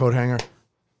don't know, coat hanger.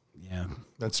 Yeah.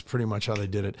 That's pretty much how they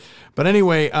did it. But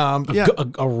anyway, yeah.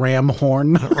 A ram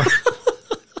horn.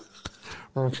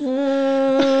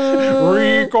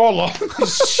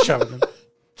 Shoving it.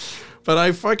 But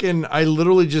I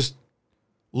literally just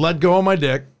let go of my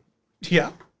dick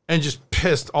Yeah. and just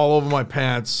pissed all over my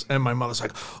pants. And my mother's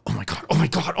like, oh my God, oh my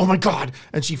God, oh my God.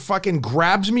 And she fucking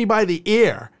grabs me by the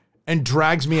ear and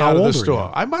drags me out of the old were store.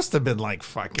 you? I must have been like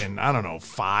fucking, I don't know,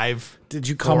 5. Did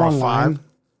you come 4 or online? 5.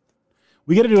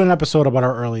 We got to do an episode about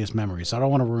our earliest memories. So I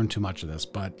don't want to ruin too much of this,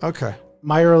 but Okay.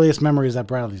 my earliest memory is at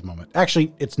Bradley's moment.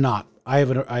 Actually, it's not. I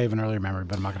have an earlier memory,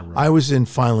 but I'm not going to ruin it. I was in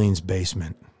Filene's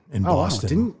basement in Oh, wow.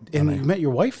 Boston. And you met your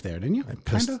wife there, didn't you?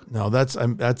 Pissed- Kind of. No, that's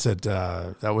at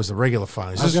that was the regular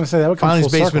Filene's. I was going to say that would come Filene's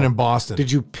full basement circle. in Boston.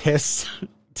 Did you piss?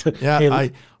 Yeah,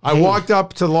 Hey, I walked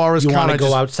up to Laura's You wanna counter.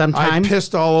 go out sometime? I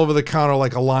pissed all over the counter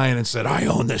like a lion and said, I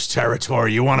own this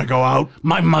territory. You want to go out?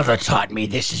 My mother taught me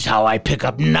this is how I pick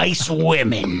up nice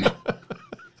women.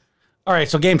 All right,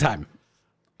 so game time.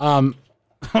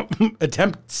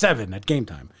 Attempt 7 at game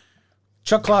time.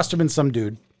 Chuck Klosterman's some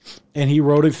dude, and he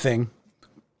wrote a thing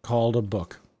called a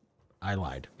book. I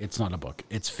lied. It's not a book.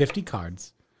 It's 50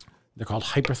 cards. They're called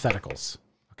hypotheticals.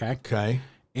 Okay? Okay.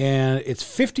 And it's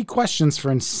 50 questions for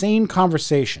insane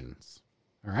conversations.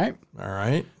 All right? All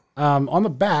right. On the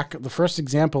back, the first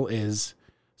example is,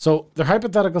 so they're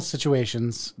hypothetical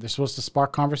situations. They're supposed to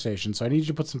spark conversation. So I need you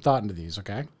to put some thought into these,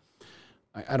 okay?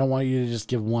 I don't want you to just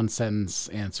give one sentence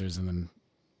answers and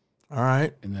All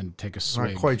right. then take a I'm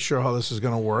swig. not quite sure how this is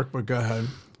going to work, but go ahead.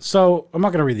 So I'm not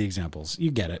going to read the examples.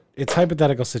 You get it. It's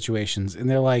hypothetical situations, and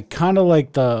they're like kind of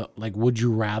like the would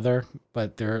you rather,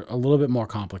 but they're a little bit more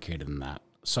complicated than that.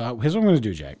 So here's what I'm going to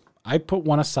do, Jake. I put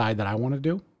one aside that I want to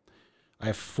do. I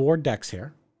have 4 decks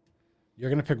here.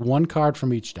 You're going to pick one card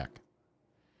from each deck,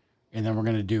 and then we're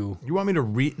going to do. You want me to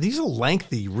read? These are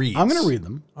lengthy reads. I'm going to read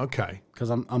them Okay. because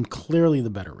I'm clearly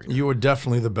the better reader. You are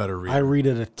definitely the better reader. I read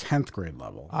at a 10th grade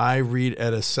level. I read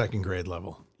at a 2nd grade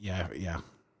level. Yeah.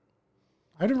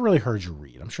 I never really heard you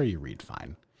read. I'm sure you read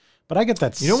fine. But I get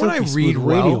that You know when I silky read smooth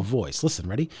radio well? voice. Listen,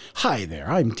 ready? Hi there,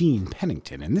 I'm Dean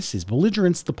Pennington, and this is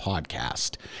Belligerence the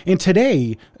Podcast. And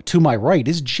today, to my right,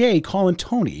 is Jay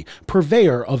Colantoni,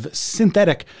 purveyor of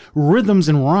synthetic rhythms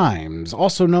and rhymes,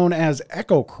 also known as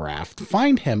Echocraft.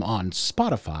 Find him on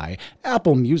Spotify,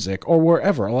 Apple Music, or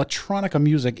wherever electronica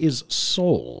music is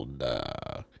sold.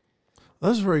 That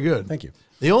was very good. Thank you.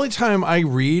 The only time I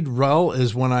read well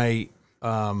is when I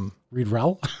Read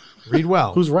Rel? read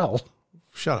well. Who's Rel?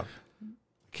 shut up.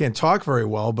 Can't talk very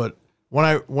well, but when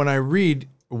I read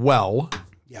well,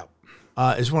 Yep.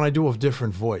 is when I do a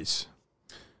different voice.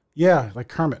 Yeah, like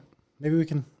Kermit. Maybe we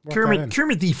can work that in.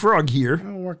 Kermit the Frog here.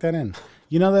 We'll work that in.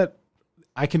 You know that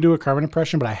I can do a Kermit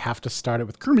impression, but I have to start it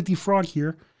with Kermit the Frog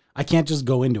here. I can't just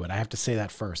go into it. I have to say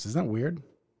that first. Isn't that weird?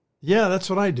 Yeah, that's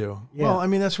what I do. Yeah. Well, I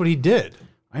mean, that's what he did.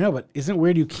 I know, but isn't it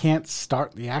weird you can't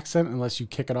start the accent unless you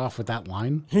kick it off with that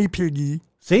line? Hey, Piggy.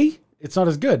 See? It's not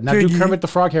as good. Now do Piggy. Kermit the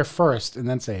Frog here first and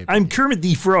then say hey, I'm Kermit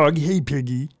the Frog. Hey,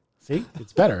 Piggy. See?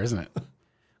 It's better, isn't it?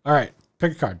 All right.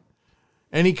 Pick a card.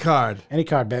 Any card. Any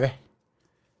card, baby.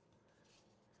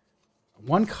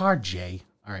 One card, Jay.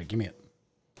 All right, give me it.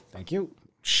 Thank you.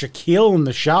 Shaquille in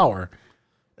the shower.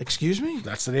 Excuse me?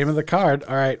 That's the name of the card.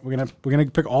 All right, we're gonna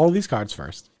pick all of these cards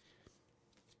first.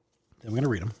 Then we're gonna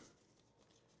read them.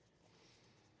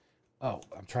 Oh,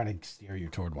 I'm trying to steer you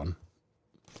toward one.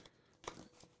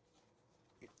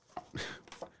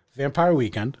 Vampire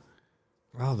Weekend.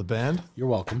 Oh, the band? You're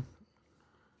welcome.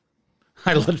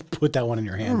 I put that one in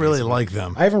your hand. I don't really basically. like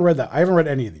them. I haven't read that. I haven't read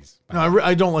any of these. No,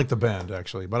 I don't like the band,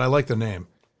 actually, but I like the name.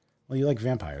 Well, you like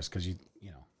vampires because you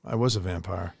know. I was a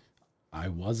vampire. I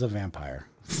was a vampire.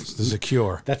 There's a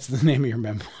cure. That's the name of your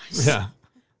memoirs. Yeah.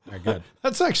 Very good.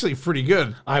 That's actually pretty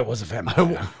good. I was a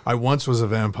vampire. I once was a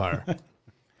vampire. All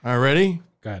right, ready?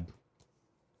 Go ahead.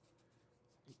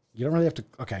 You don't really have to.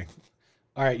 Okay.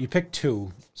 All right. You pick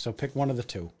two. So pick one of the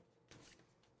two.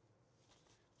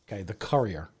 Okay. The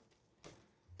Courier.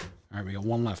 All right. We got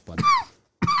one left, bud.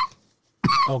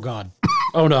 Oh, God.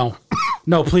 Oh, no.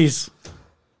 No, please.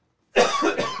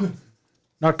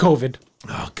 Not COVID.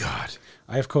 Oh, God.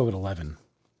 I have COVID-11.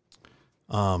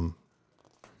 I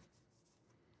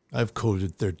have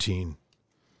COVID-13.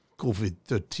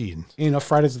 COVID-13. You know,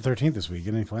 Friday's the 13th this week.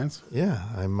 Get any plans? Yeah,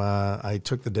 I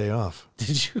took the day off.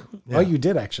 Did you? Yeah. Oh, you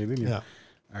did actually, didn't you? Yeah.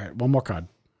 All right. One more card.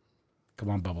 Come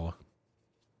on, Bubba.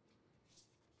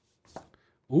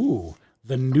 Ooh,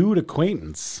 the nude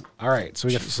acquaintance. All right. So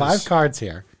we got 5 cards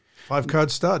here.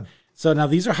 5-card stud. So now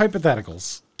these are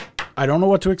hypotheticals. I don't know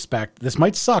what to expect. This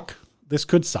might suck. This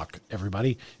could suck,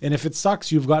 everybody. And if it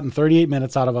sucks, you've gotten 38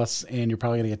 minutes out of us, and you're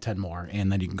probably going to get 10 more,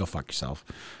 and then you can go fuck yourself.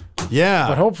 Yeah.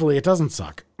 But hopefully it doesn't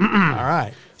suck. All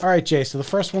right. All right, Jay. So the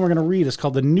first one we're going to read is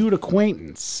called The Nude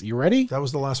Acquaintance. You ready? That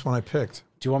was the last one I picked.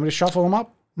 Do you want me to shuffle them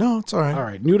up? No, it's all right. All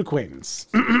right, Nude Acquaintance.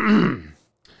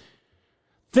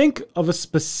 Think of a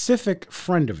specific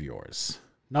friend of yours.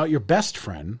 Not your best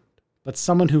friend, but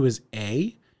someone who is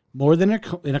A, more than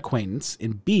an acquaintance,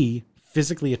 and B,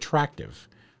 physically attractive.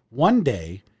 One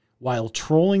day, while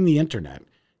trolling the internet,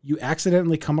 you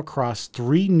accidentally come across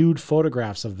 3 nude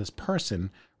photographs of this person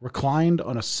reclined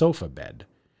on a sofa bed.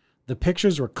 The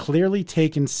pictures were clearly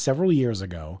taken several years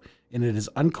ago, and it is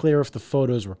unclear if the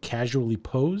photos were casually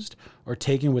posed or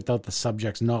taken without the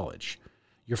subject's knowledge.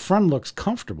 Your friend looks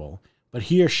comfortable, but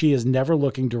he or she is never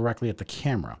looking directly at the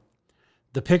camera.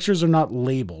 The pictures are not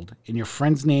labeled, and your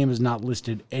friend's name is not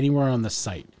listed anywhere on the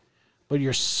site, but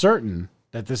you're certain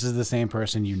that this is the same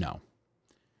person you know.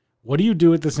 What do you do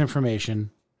with this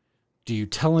information? Do you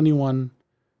tell anyone?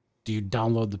 Do you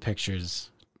download the pictures?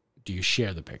 Do you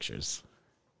share the pictures?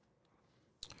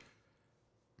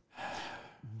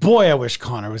 Boy, I wish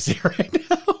Connor was here right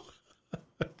now.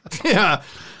 Yeah,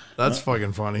 that's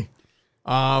fucking funny.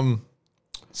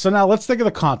 So now let's think of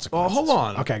the consequences. hold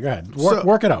on. Okay, go ahead.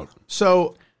 Work it out.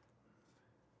 So,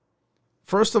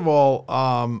 first of all,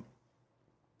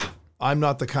 I'm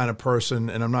not the kind of person,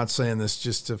 and I'm not saying this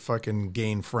just to fucking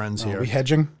gain friends Are here. we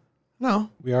hedging?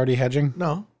 No, We already hedging?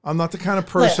 no, I'm not the kind of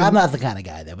person. I'm not the kind of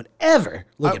guy that would ever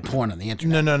look at porn on the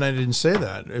internet. No, I didn't say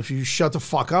that. If you shut the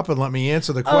fuck up and let me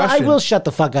answer the Oh, I question. will shut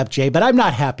the fuck up, Jay, but I'm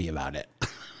not happy about it.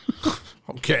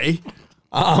 Okay.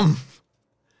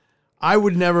 I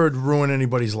would never ruin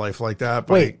anybody's life like that.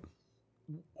 But Wait.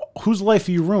 Whose life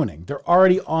are you ruining? They're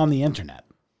already on the internet.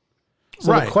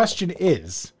 So Right. the question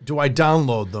is, do I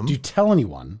download them? do you tell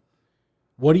anyone?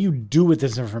 What do you do with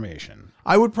this information?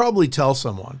 I would probably tell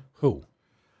someone. Who?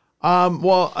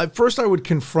 Well, first I would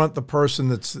confront the person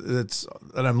that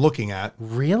I'm looking at.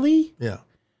 Really? Yeah.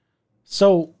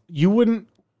 So you wouldn't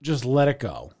just let it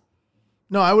go.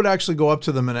 No, I would actually go up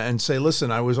to them and say,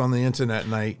 "Listen, I was on the internet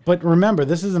and But remember,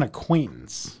 this is an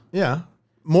acquaintance.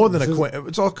 more than This is- acquaintance.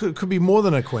 It's all could be more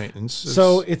than acquaintance.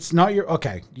 So it's not your,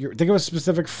 okay, think of a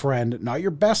specific friend, not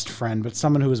your best friend, but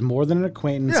someone who is more than an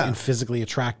acquaintance Yeah. and physically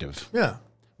attractive. yeah.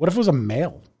 What if it was a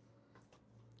male?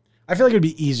 I feel like it'd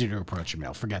be easier to approach a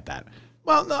male. Forget that.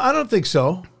 Well, no, I don't think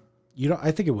so. You don't,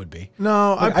 I think it would be.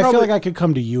 No, Like, I feel like I could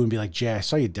come to you and be like, Jay, I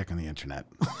saw your dick on the internet.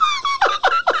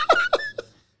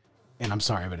 And I'm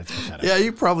sorry, but it's pathetic. Yeah,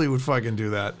 you probably would fucking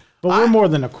do that. But we're more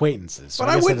than acquaintances. So But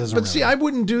I I guess it wouldn't. doesn't But see, really- I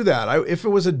wouldn't do that. If it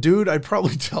was a dude, I'd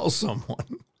probably tell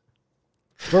someone.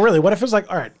 But really, what if it's like,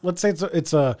 all right, let's say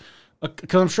it's a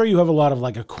because I'm sure you have a lot of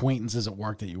like acquaintances at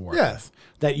work that you work Yeah. with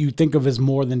that you think of as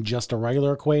more than just a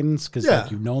regular acquaintance because Yeah.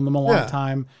 like you've known them a long Yeah.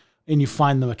 time and you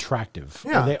find them attractive.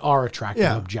 Yeah. Or they are attractive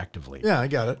Yeah. objectively. Yeah, I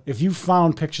got it. If you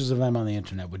found pictures of them on the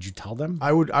internet, would you tell them?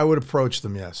 I would approach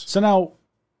them. Yes. So now,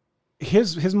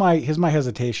 here's my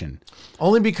hesitation.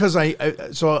 Only because only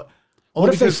What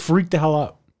if they because freak the hell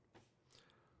out?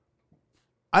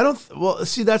 I don't. Well,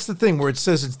 see, that's the thing where it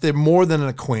says they're more than an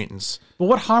acquaintance. But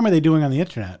what harm are they doing on the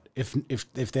internet if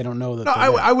they don't know that? No,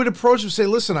 they're there? I would approach them and say,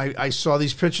 listen, I saw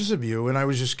these pictures of you, and I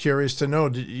was just curious to know,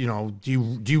 do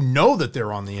you know that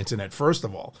they're on the internet? First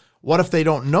of all, what if they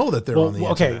don't know that they're on the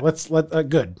okay, internet?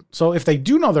 good. So if they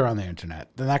do know they're on the internet,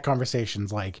 then that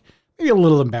conversation's like maybe a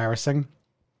little embarrassing.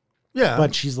 Yeah,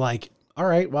 But she's like, all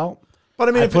right, well, but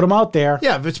I mean, I if put them out there.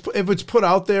 Yeah, if it's put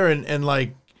out there and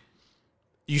like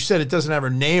you said, it doesn't have her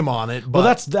name on it. But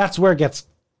Well, that's where it gets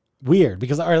weird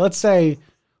because all right, let's say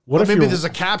what if maybe you're- there's a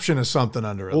caption or something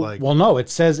under it, like well, no, it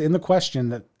says in the question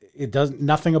that it does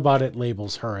nothing about it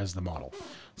labels her as the model.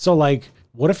 So like,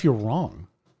 what if you're wrong?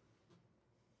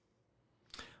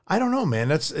 I don't know,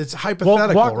 man. It's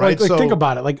hypothetical, right? Like, think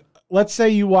about it. Like, let's say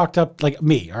you walked up, like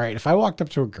me, all right? If I walked up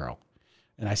to a girl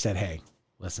and I said, hey,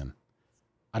 listen,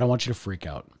 I don't want you to freak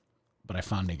out, but I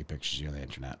found naked pictures of you on the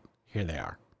internet. Here they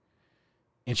are.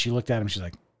 And she looked at him. She's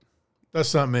like,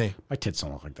 that's not me. my tits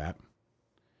don't look like that.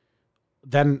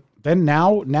 Then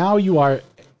now you are,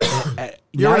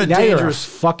 You're in a now dangerous-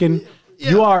 fucking,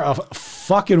 you are a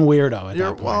fucking weirdo at that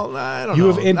point. Well, I don't You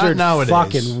know. have entered Not nowadays.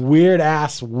 fucking weird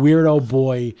ass weirdo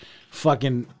boy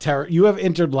fucking terror. You have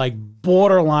entered like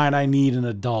borderline I need an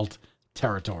adult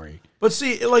territory. But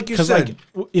see, like you Because said,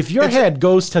 like if your head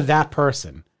goes to that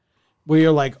person where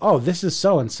you're like, oh, this is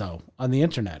so and so on the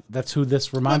internet. That's who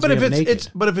this reminds but me if of it's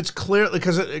naked. but if it's clearly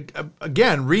because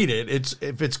again, read it.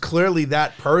 If it's clearly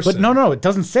that person. But no, it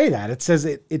doesn't say that. It says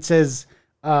it says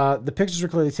the pictures were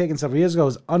clearly taken several years ago.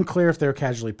 It's unclear if they were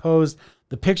casually posed.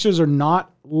 The pictures are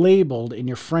not labeled, and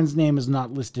your friend's name is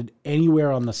not listed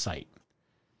anywhere on the site.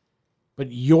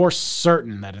 But you're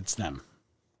certain that it's them.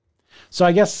 So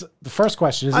I guess the first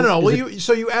question is: I don't know. Well, it-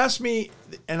 you asked me,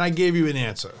 and I gave you an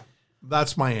answer.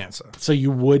 That's my answer. so you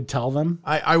would tell them?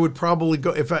 I would probably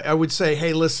go if I would say,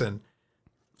 hey, listen,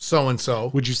 so and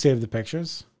so. Would you save the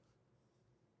pictures?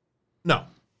 No,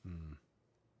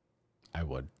 I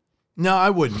would. no, I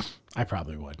wouldn't. I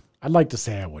probably would. I'd like to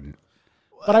say I wouldn't,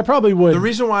 but I probably would. The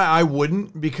reason why I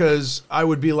wouldn't because I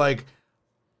would be like,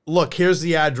 look, here's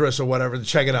the address or whatever.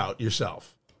 Check it out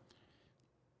yourself.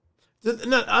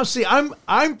 No, see,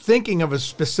 I'm thinking of a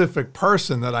specific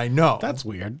person that I know. That's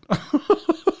weird.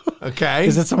 okay.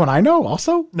 Is it someone I know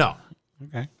also? No.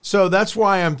 Okay. So that's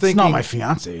why I'm It's thinking. not my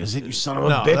fiance, is it? You son of a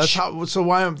No, bitch. that's how. So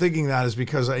why I'm thinking that is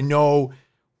because I know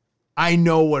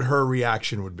what her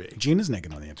reaction would be. Gina's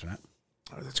naked on the internet.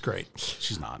 Oh, that's great.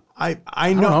 She's not. I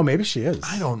I don't know. Maybe she is.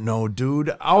 I don't know, dude.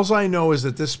 All I know is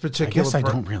that this particular. I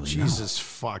don't really know. Jesus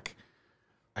fuck.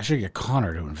 I should get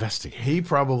Connor to investigate. He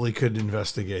probably could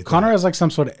investigate. Connor has like some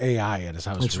sort of AI at his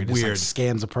house. It's where he just, like, weird.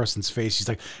 scans a person's face. He's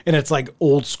like, and it's like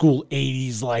old school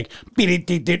 80s, like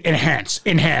enhance,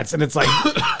 and it's like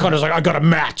Connor's like, I got a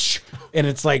match, and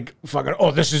it's like fucking,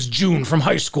 oh, this is June from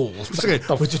high school. It's like,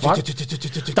 the fuck?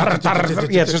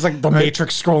 Yeah, it's just like the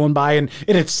Matrix scrolling by, and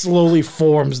it slowly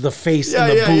forms the face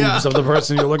and the boobs of the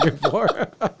person you're looking for.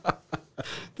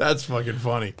 That's fucking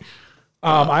funny.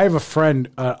 I have a friend.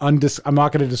 I'm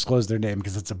not going to disclose their name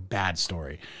because it's a bad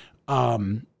story.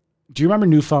 Do you remember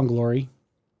Newfound Glory?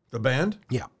 The band?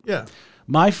 Yeah. Yeah.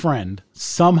 My friend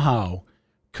somehow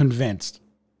convinced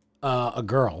a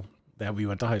girl that we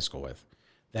went to high school with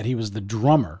that he was the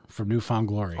drummer for Newfound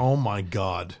Glory Oh my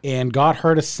god. and got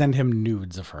her to send him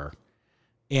nudes of her.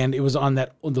 And it was on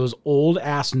those old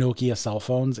ass Nokia cell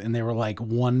phones, and they were like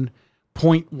 1.1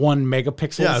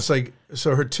 megapixels. Yeah, it's like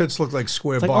so her tits look like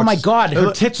square It's like, boxes. oh my God,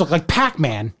 her tits look like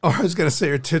Pac-Man. Oh, I was gonna say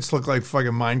her tits look like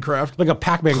fucking Minecraft. Like a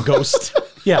Pac-Man ghost.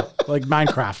 Yeah, like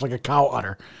Minecraft, like a cow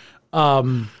udder.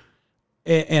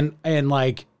 And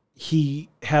like he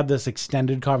had this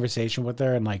extended conversation with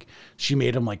her, and like she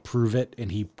made him like prove it,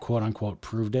 and he quote unquote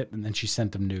proved it, and then she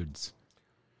sent him nudes.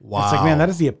 Wow. It's like, man, that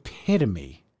is the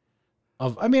epitome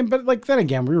of. I mean, but like then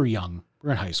again, we were young, we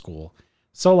were in high school,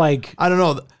 so like I don't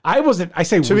know. I wasn't. I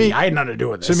say to me- I had nothing to do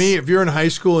with this. To me, if you're in high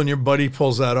school and your buddy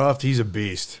pulls that off, he's a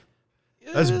beast.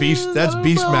 That's beast. That's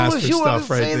Beastmaster stuff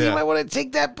right there. You might want to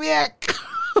take that back.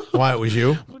 Why it was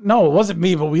you? no, it wasn't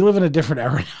me, but we live in a different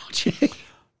era now, Jay.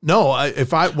 No, I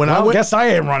went. guess I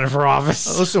ain't running for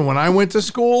office. Listen, when I went to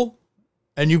school,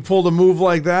 and you pulled a move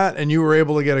like that, and you were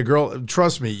able to get a girl.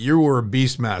 Trust me, you were a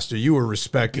beastmaster. You were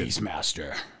respected.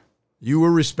 Beastmaster. You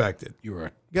were respected. You were.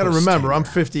 You got to remember, I'm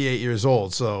 58 years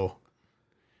old, so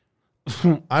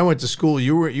I went to school.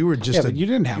 You were just but you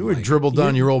didn't have. You were dribbled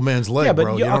down your old man's leg,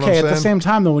 bro. You know what I'm at saying? the same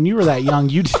time though, when you were that young,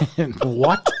 you didn't.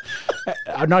 What?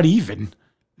 Not even.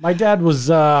 My dad was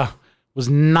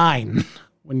 9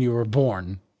 when you were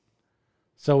born.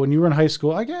 So when you were in high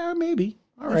school, maybe.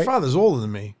 All right. Your father's older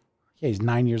than me. Yeah, he's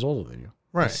 9 years older than you.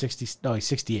 Right. He's 60. No, he's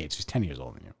 68. So he's 10 years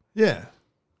older than you. Yeah.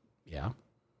 Yeah.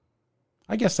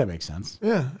 I guess that makes sense.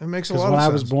 Yeah, it makes a lot of sense. When I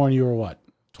was born, you were what?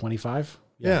 25?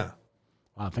 Yeah.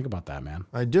 Wow, think about that, man.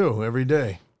 I do every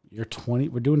day. You're 20.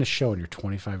 We're doing a show, and you're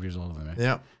 25 years older than me.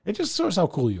 Yeah. It just shows how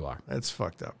cool you are. That's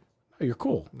fucked up. No, you're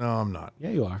cool. No, I'm not. Yeah,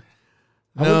 you are.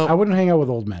 No. I wouldn't hang out with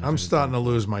old men. I'm starting to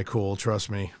lose my cool. Trust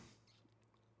me.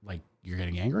 Like, you're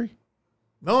getting angry?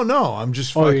 No, I'm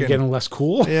just Oh, fucking. you're getting less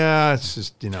cool? Yeah, it's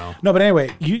just, No, but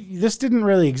anyway, this didn't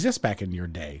really exist back in your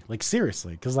day. Like,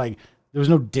 seriously. Because, like, there was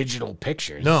no digital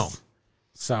pictures. No.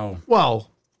 So. Well,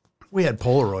 we had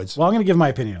Polaroids. Well, I'm going to give my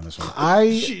opinion on this one.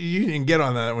 You didn't get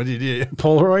on that one, did you?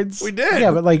 Polaroids? We did. Yeah,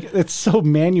 but, like, it's so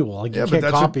manual. Like, Yeah, you but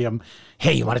can't copy them.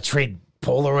 Hey, you want to trade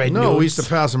Polaroid No, nudes? we used to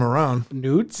pass them around.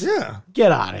 Nudes? Yeah.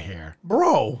 Get out of here.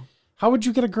 Bro. How would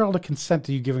you get a girl to consent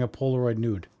to you giving a Polaroid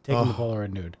nude? Taking the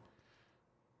Polaroid nude.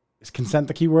 Is consent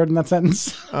the key word in that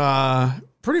sentence?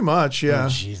 Pretty much, yeah. Oh,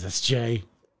 Jesus, Jay.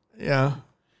 Yeah.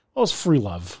 Well, it's free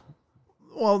love.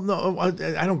 Well, no, I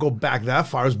don't go back that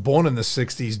far. I was born in the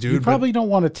 60s, dude. You probably don't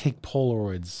want to take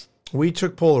Polaroids We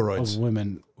took Polaroids. of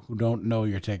women who don't know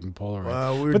you're taking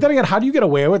Polaroids. We But then again, how do you get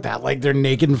away with that? Like, they're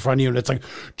naked in front of you, and it's like...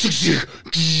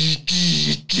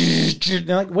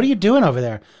 They're like, what are you doing over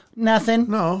there? Nothing.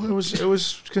 No, it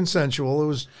was consensual. It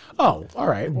was Oh, all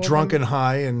right. Well, drunk and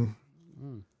high and...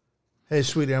 Hey,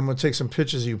 sweetie, I'm going to take some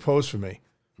pictures of you. Pose for me.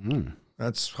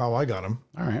 That's how I got them.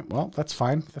 All right. Well, that's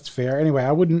fine. That's fair. Anyway,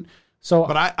 I wouldn't... So,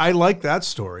 But I like that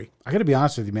story. I got to be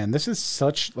honest with you, man. This is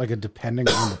such like a depending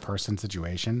on the person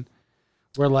situation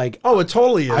where like, Oh, it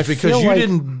totally is I because feel you like-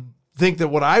 didn't think that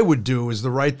what I would do is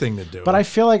the right thing to do. but I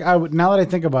feel like I would, now that I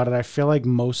think about it, I feel like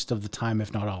most of the time,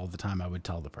 if not all of the time, I would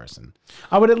tell the person.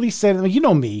 I would at least say to them, you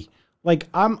know me, like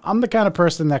I'm the kind of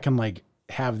person that can like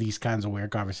have these kinds of weird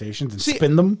conversations and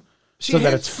spin them so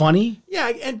that it's funny.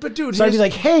 Yeah, but dude, So I'd be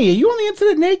like, hey, are you on the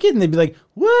internet naked? And they'd be like,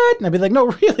 what? And I'd be like, no,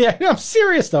 really, I'm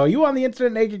serious though. Are you on the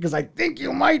internet naked? Because I think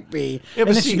you might be. Yeah, and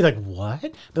but then see- she'd be like, what?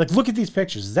 Be like, look at these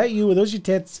pictures. Is that you? Are those your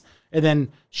tits? And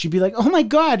then she'd be like, oh my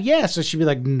God, yeah. So she'd be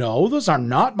like, no, those are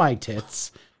not my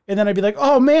tits. And then I'd be like,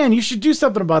 oh man, you should do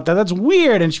something about that. That's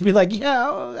weird. And she'd be like,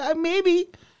 yeah, maybe.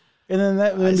 And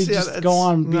then we see, just that's- go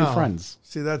on being no. friends.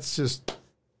 See, that's just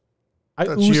I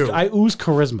That's ooze, you. I ooze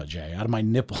charisma, Jay, out of my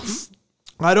nipples.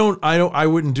 I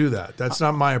wouldn't do that. That's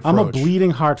not my approach. I'm a bleeding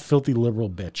heart, filthy liberal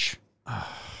bitch,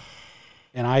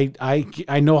 and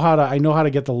I know how to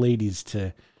get the ladies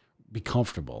to be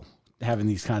comfortable having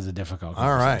these kinds of difficult All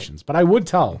right. conversations. But I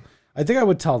think I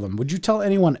would tell them. Would you tell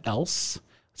anyone else?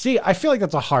 See, I feel like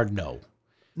that's a hard no.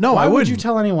 No, Why I would wouldn't. you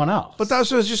tell anyone else? But that's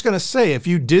what I was just gonna say. If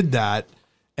you did that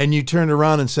and you turned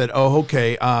around and said, "Oh,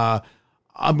 okay,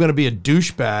 I'm gonna be a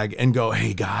douchebag," and go,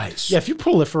 "Hey guys," yeah, if you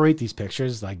proliferate these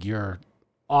pictures, like you're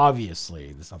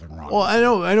obviously there's nothing wrong. Well, I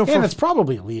know, and it's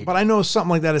probably illegal. but I know something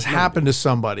like that has happened to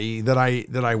somebody that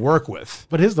I work with.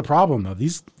 But here's the problem, though.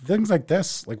 These things like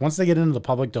this, like once they get into the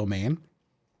public domain,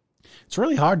 it's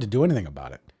really hard to do anything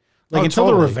about it. Like Oh, until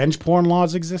totally. the revenge porn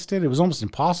laws existed, it was almost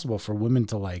impossible for women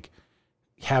to like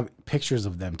have pictures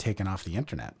of them taken off the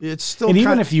internet. It's still, And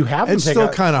even kind- if you have them, it's still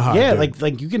kind of hard. Yeah, dude.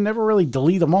 like you can never really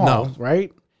delete them all, No.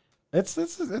 right? It's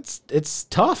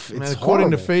tough. Man, It's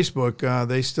according to horrible. Facebook,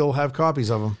 they still have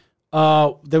copies of them.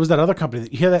 There was that other company.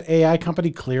 You hear that AI company,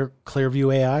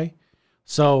 Clearview AI?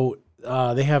 So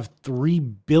they have 3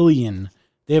 billion.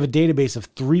 They have a database of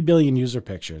 3 billion user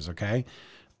pictures. Okay,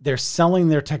 they're selling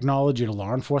their technology to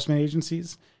law enforcement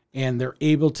agencies, and they're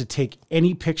able to take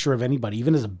any picture of anybody,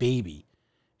 even as a baby,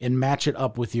 and match it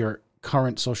up with your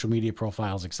current social media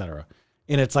profiles, etc.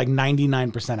 And it's like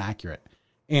 99% accurate.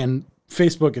 And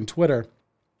Facebook and Twitter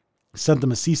sent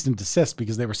them a cease and desist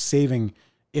because they were saving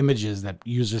images that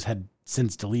users had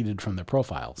since deleted from their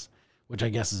profiles, which I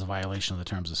guess is a violation of the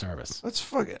terms of service. That's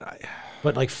fucking.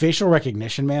 But like facial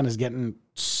recognition, man, is getting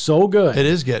so good. It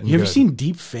is getting Have you good. seen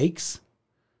deep fakes?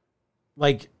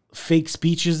 Like fake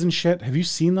speeches and shit. Have you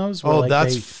seen those? Oh, like,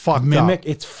 that's they fucked mimic? up.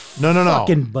 It's No.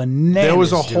 fucking bananas. There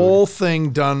was a dude. whole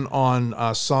thing done on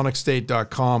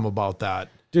SonicState.com about that.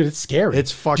 Dude, it's scary.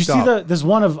 It's fucked Did you see up. there's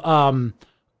one of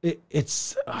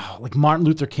it's like Martin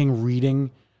Luther King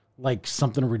reading like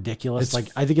something ridiculous. Like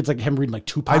I think it's like him reading like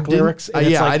Tupac lyrics. And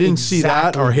it's, like, I didn't see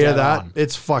that or exactly hear dead that. on.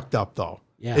 It's fucked up though.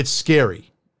 Yeah. It's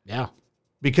scary Yeah.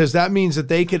 because that means that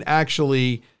they could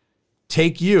actually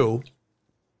take you.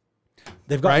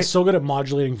 They've gotten Right? so good at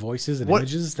modulating voices and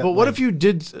images. That, But what like, if you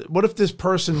did? What if this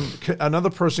person, another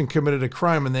person, committed a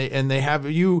crime and they have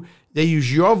you? They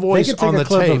use your they voice could take on a the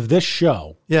clip tape. of this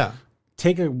show, Yeah,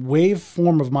 take a wave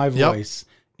form of my Yep. voice,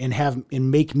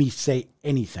 and make me say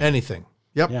anything. anything.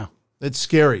 Yep. Yeah. It's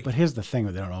scary. But here's the thing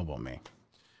that they don't know about me.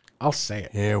 I'll say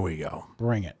it. Here we go.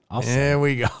 Bring it. I'll say Here it.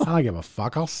 we go. I don't give a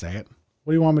fuck. I'll say it.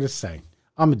 What do you want me to say?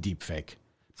 I'm a deep fake.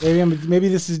 Maybe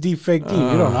this is deep fake Dean.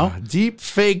 You don't know. Deep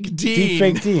fake Dean. Deep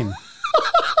fake Dean.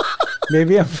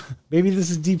 maybe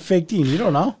this is deep fake Dean. You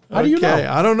don't know. How do you know? Okay,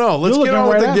 I don't know. Let's You're get looking on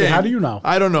with right the at me. game. How do you know?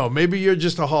 I don't know. Maybe you're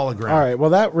just a hologram. All right.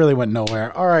 Well, that really went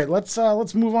nowhere. All right. Let's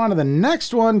move on to the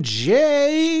next one.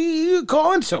 Jay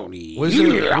Tony. Where's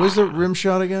the rim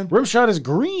shot again? Rim shot is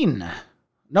green.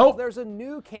 Nope. There's a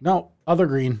new No, other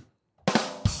green.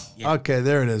 Okay,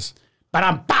 there it is.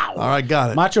 Ba-dum-pow. All right, got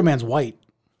it. Macho Man's white.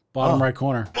 Bottom right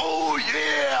corner. All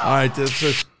right, that's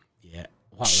Yeah.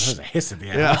 Wow, there's a hiss at the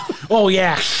end. Yeah. Oh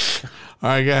yeah. all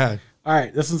right. Go ahead. All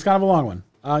right, this one's kind of a long one.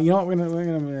 You know what? We're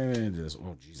gonna do this.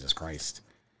 Oh Jesus Christ!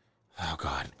 Oh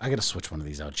God, I gotta switch one of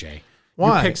these out, Jay.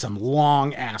 Why? You pick some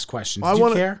long ass questions. I Do you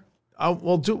wanna- care?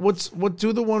 Well, do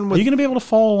the one Are with you gonna be able to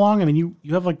follow along? I mean,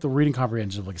 you have like the reading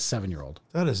comprehension of like a 7-year-old.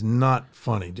 that is not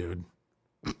funny, dude.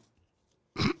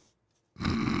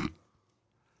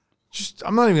 Just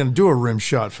I'm not even gonna do a rim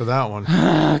shot for that one.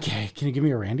 Okay, can you give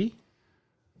me a Randy?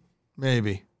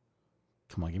 Maybe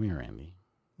Come on, give me a Randy.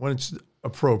 when it's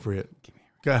appropriate.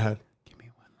 Go ahead. Give me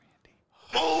one Randy.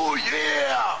 Oh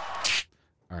yeah!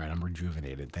 All right, I'm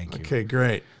rejuvenated. Thank you. Okay,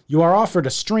 great. You are offered a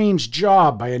strange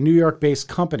job by a New York-based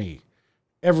company.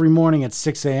 Every morning at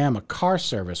 6 a.m., a car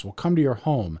service will come to your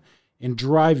home and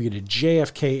drive you to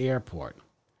JFK Airport.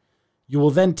 You will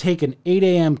then take an 8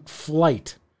 a.m.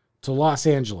 flight to Los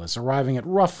Angeles, arriving at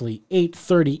roughly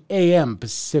 8:30 a.m.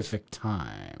 Pacific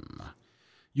time.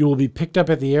 You will be picked up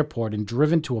at the airport and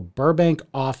driven to a Burbank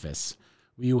office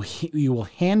where you will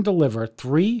hand deliver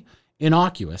 3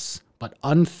 innocuous but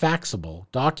unfaxable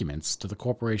documents to the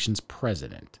corporation's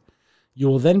president. You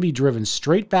will then be driven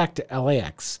straight back to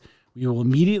LAX. You will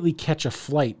immediately catch a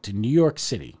flight to New York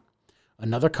City.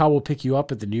 Another car will pick you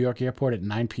up at the New York airport at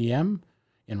 9 p.m.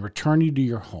 and return you to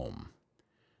your home.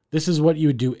 This is what you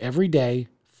would do every day,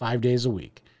 5 days a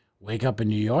week. Wake up in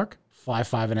New York, fly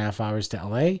 5.5 hours to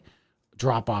LA,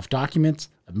 drop off documents,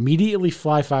 immediately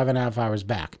fly 5.5 hours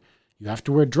back. You have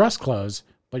to wear dress clothes,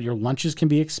 but your lunches can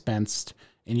be expensed,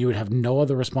 and you would have no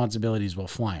other responsibilities while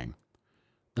flying.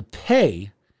 The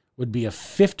pay would be a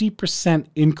 50%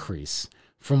 increase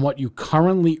from what you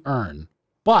currently earn,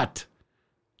 but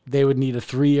they would need a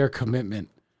 3-year commitment.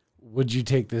 Would you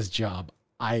take this job?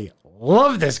 I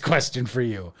love this question for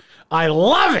you. I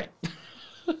love it.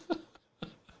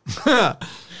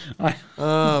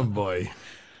 Oh boy.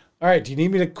 All right, do you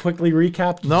need me to quickly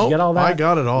recap? Did Nope, you get all that? I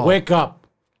got it all. Wake up,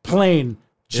 plane,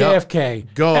 Yep.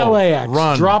 JFK, Go, LAX,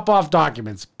 run. drop off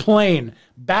documents, plane,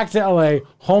 back to LA,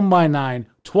 home by 9,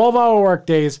 12-hour work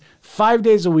days, 5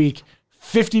 days a week,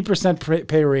 50%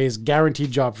 pay raise,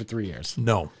 guaranteed job for 3 years.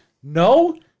 No.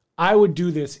 No, I would do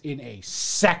this in a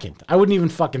second. I wouldn't even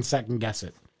fucking second guess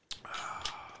it.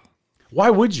 Why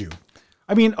would you?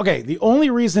 I mean, okay, the only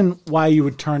reason why you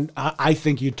would I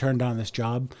think you'd turn down this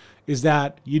job is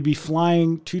that you'd be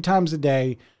flying 2 times a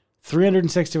day,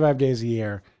 365 days a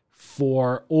year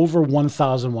for over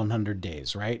 1,100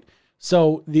 days, right?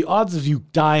 So the odds of you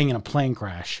dying in a plane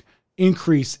crash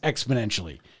increase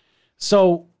exponentially.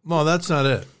 So Well, that's not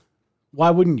it. why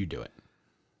wouldn't you do it?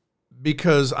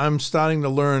 Because I'm starting to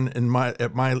learn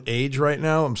at my age right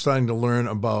now, I'm starting to learn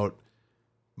about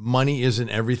money isn't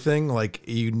everything. Like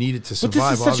you need it to But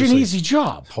survive. this is such an obviously. easy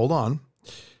job. Hold on.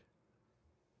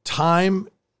 Time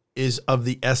is of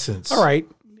the essence. All right.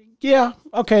 Yeah.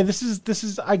 Okay. This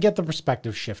is I get the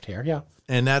perspective shift here. Yeah.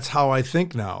 And that's how I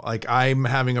think now. Like I'm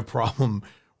having a problem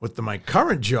with my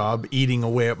current job eating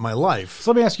away at my life.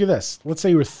 So let me ask you this. Let's say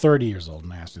you were 30 years old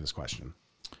and I asked you this question.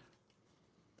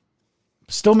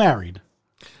 Still married.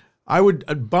 I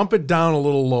would bump it down a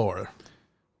little lower.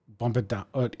 Bump it down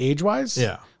age wise?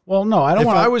 Yeah. Well, no, I don't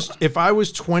want If I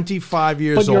was 25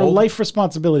 years but old. your life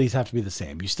responsibilities have to be the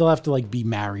same. You still have to like be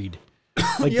married.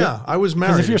 Like Yeah, I was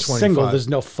married Because if you're at 25. single, there's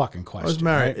no fucking question. I was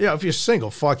married. right? Yeah, if you're single,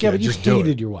 fuck Yeah, yeah, but you just do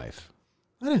hated it. your wife.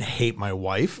 I didn't hate my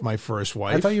wife, my first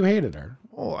wife. I thought you hated her.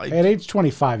 Oh, I At age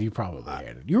 25, you probably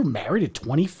hated. You were married at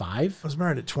 25? was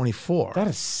married at 24. That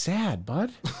is sad,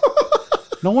 bud.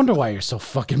 No wonder why you're so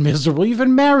fucking miserable. You've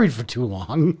been married for too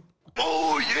long.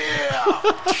 Oh,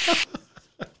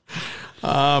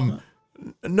 yeah.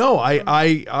 No,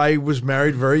 I was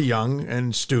married very young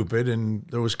and stupid, and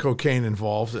there was cocaine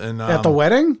involved. And At the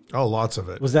wedding? oh, lots of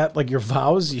it. Was that like your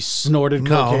vows? You snorted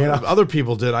cocaine No, off- other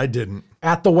people did. I didn't.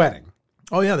 at the wedding?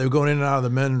 Oh yeah, they were going in and out of the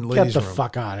men and Get ladies' the room.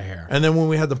 fuck out of here. And then when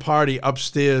we had the party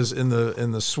upstairs in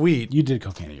the suite, You did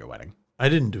cocaine at your wedding. I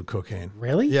didn't do cocaine.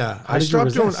 Really? Yeah, How did you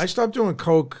resist? I stopped doing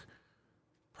coke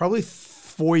probably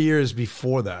 4 years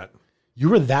before that. You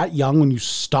were that young when you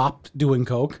stopped doing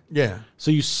coke? Yeah. So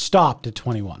you stopped at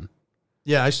 21.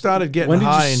 Yeah, I started When getting did you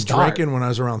high and start? drinking when I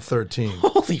was around 13.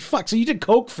 Holy fuck. So you did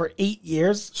coke for 8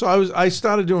 years? So I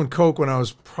started doing coke when I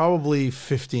was probably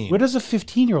 15. Where does a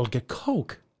 15-year-old get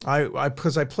coke?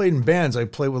 Because I played in bands, I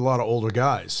played with a lot of older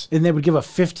guys. And they would give a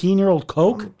 15-year-old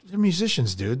coke? They're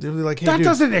musicians, dude. They'd be like, hey, That dude,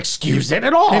 doesn't excuse it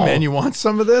at all. hey man, you want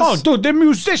some of this? Oh, dude, they're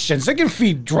musicians. They can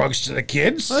feed drugs to the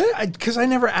kids. Because I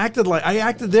never acted like I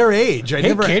acted their age. I Hey,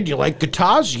 never, kid, you like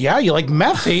guitars? Yeah, you like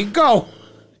meth? Here you go.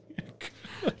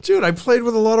 dude. I played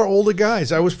with a lot of older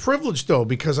guys. I was privileged though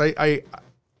because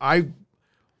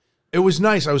it was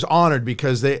nice. I was honored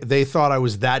because they thought I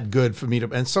was that good for me to.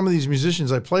 And some of these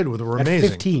musicians I played with were At amazing.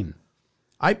 15.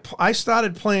 I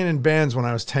started playing in bands when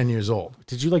I was 10 years old.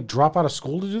 Did you like drop out of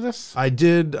school to do this? I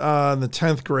did in the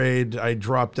 10th grade. I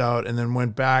dropped out and then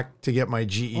went back to get my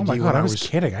GED Oh my God, when I was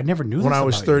kidding. I never knew this when I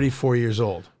was about you. 34 years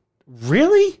old.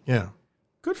 Really? Yeah.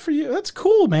 Good for you. That's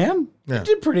cool, man. Yeah. You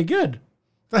did pretty good.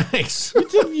 Thanks.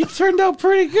 You turned out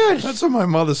pretty good. That's what my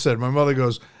mother said. My mother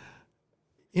goes,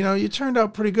 you know, you turned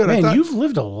out pretty good. I Man, thought, you've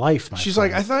lived a life, my she's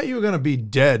friend. like, I thought you were going to be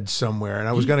dead somewhere. And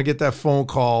I was going to get that phone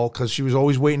call because she was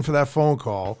always waiting for that phone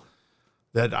call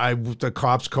that the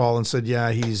cops call and said,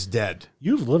 yeah, he's dead.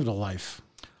 You've lived a life.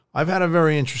 I've had a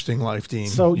very interesting life, Dean.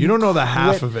 So you don't know the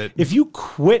half quit- of it. If you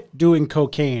quit doing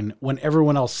cocaine when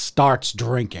everyone else starts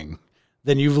drinking,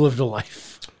 then you've lived a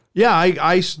life. Yeah,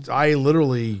 I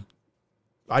literally,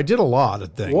 I did a lot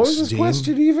of things. What was this Dean.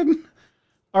 question even?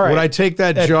 All right. Would I take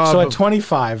that At- job? So at of-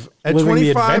 25, At living the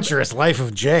 25 adventurous life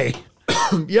of Jay.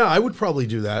 yeah, I would probably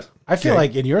do that. I feel Okay.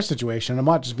 like in your situation, I'm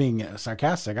not just being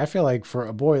sarcastic. I feel like for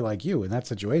a boy like you in that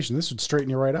situation, this would straighten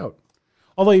you right out.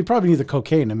 Although you probably need the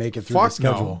cocaine to make it through the Fuck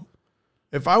schedule. no.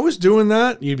 If I was doing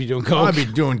that, You'd be doing coke. I'd be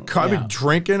doing, I'd Yeah. be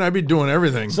drinking, I'd be doing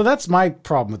everything. So that's my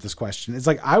problem with this question. It's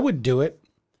like I would do it,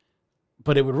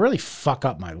 but it would really fuck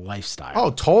up my lifestyle. Oh,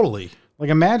 totally. Like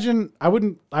imagine I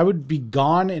would be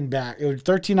gone and back. It was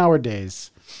 13-hour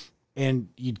days. And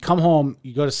you'd come home,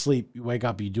 you go to sleep, you wake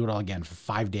up, you do it all again for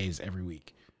 5 days every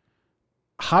week.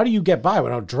 How do you get by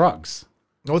without drugs?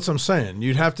 What's I'm saying?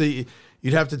 You'd have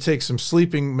to take some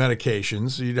sleeping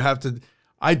medications.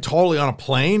 I'd totally on a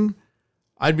plane.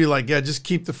 I'd be like, yeah, just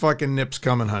keep the fucking nips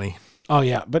coming, honey. Oh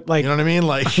yeah, but like You know what I mean?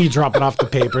 Like, you dropping off the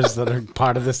papers that are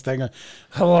part of this thing.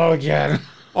 Hello again.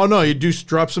 oh no, you do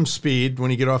drop some speed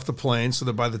when you get off the plane, so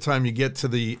that by the time you get to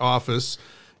the office,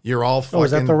 you're all fucking. Oh,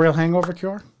 is that the real hangover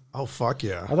cure? Oh fuck I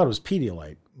yeah! thought it was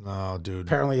Pedialyte. No, dude.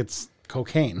 Apparently it's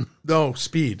cocaine. No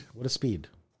speed. What is speed?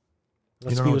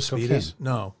 What You don't know what speed cocaine? is?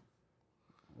 No.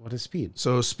 What is speed?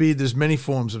 So speed. There's many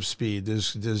forms of speed.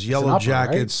 There's yellow upper, right?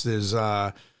 jackets. There's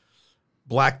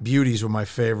black beauties were my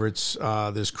favorites.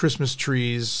 There's Christmas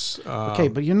trees. Okay,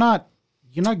 but you're not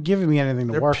giving me anything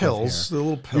to they're work pills. with here. They're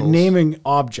little pills. You're naming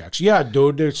objects. Yeah,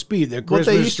 dude, they're speed. They're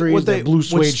Christmas trees. They're blue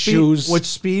suede shoes. What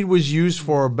speed was used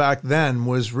for back then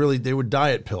was really they were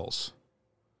diet pills.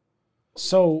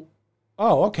 So,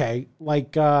 oh, okay,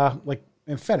 like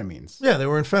amphetamines, Yeah, they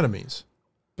were amphetamines.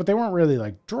 but they weren't really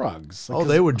like drugs. Like, Oh,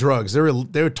 they were drugs. They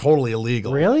were totally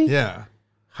illegal. Really? Yeah.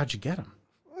 how'd you get them?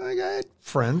 I got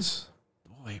friends.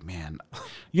 Boy, man,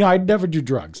 I'd never do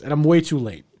drugs, and I'm way too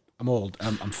late. I'm old.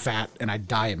 I'm fat, and I'd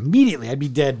die immediately. I'd be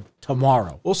dead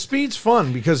tomorrow. Well, speed's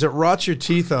fun because it rots your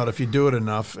teeth out if you do it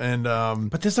enough, and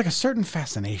But there's like a certain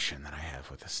fascination that I have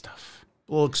with this stuff.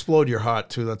 will explode your heart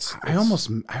too. I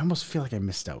almost feel like I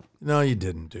missed out. No, you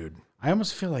didn't, dude. I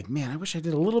almost feel like, man, I wish I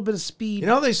did a little bit of speed. You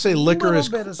know they say liquor is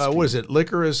bit of what is it?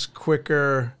 Liquor is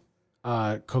quicker.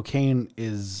 Cocaine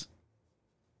is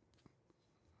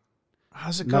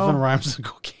How's it nothing go? rhymes with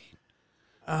cocaine.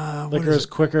 What Liquor is is it?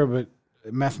 quicker, but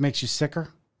meth makes you sicker.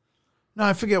 No,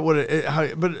 I forget what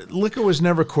but liquor was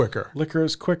never quicker. Liquor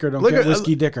is quicker. Don't Liquor- get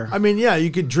whiskey dicker. I mean, yeah,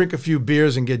 you could drink a few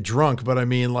beers and get drunk, but I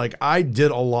mean, like, I did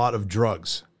a lot of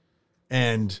drugs,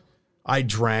 and I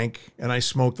drank and I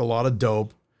smoked a lot of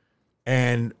dope.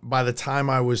 And by the time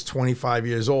I was 25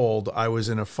 years old, I was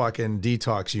in a fucking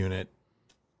detox unit,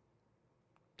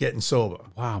 getting sober.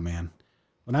 Wow, man.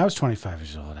 When I was 25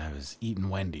 years old, I was eating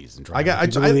Wendy's and driving got-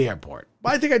 people to the airport.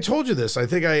 I think I told you this. I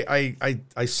think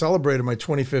I celebrated my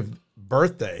 25th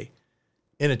birthday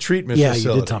in a treatment Yeah,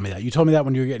 facility. you did tell me that. You told me that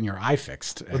when you were getting your eye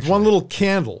fixed. With actually. one little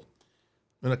candle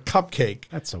and a cupcake.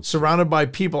 That's so cute. surrounded by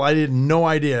people I had no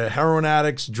idea. Heroin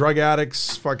addicts, drug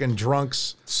addicts, fucking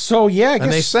drunks. So yeah, I guess.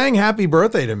 And they sang happy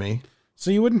birthday to me. So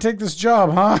you wouldn't take this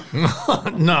job, huh?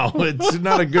 No, it's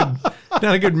not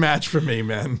a good match for me,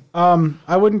 man.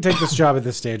 I wouldn't take this job at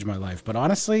this stage of my life. But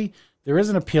honestly, there is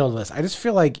an appeal to this. I just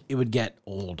feel like it would get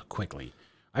old quickly.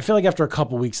 I feel like after a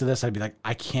couple weeks of this, I'd be like,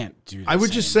 I can't do this. I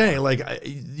would just say, like,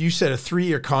 you said a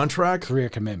 3-year contract. career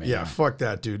commitment. Yeah, fuck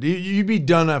that, dude. You'd be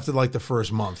done after like the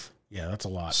first month. Yeah, that's a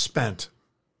lot. Spent.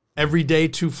 Every day,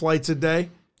 2 flights a day.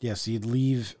 Yeah, so you'd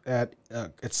leave at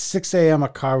 6 a.m. A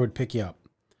car would pick you up,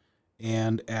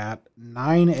 and at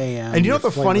 9 a.m. And you know your what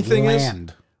the flight funny would thing land.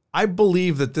 is? I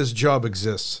believe that this job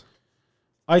exists.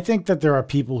 I think that there are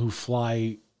people who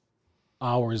fly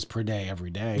hours per day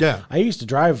every day. Yeah. I used to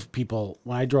drive people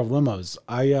when I drove limos.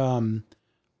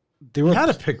 They were You had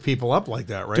to pick people up like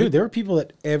that, right? dude. There were people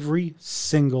that every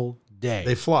single day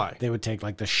They fly. they would take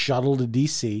like the shuttle to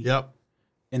DC. Yep.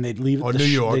 And they'd leave Or the New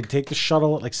York. They'd take the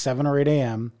shuttle at like 7 or 8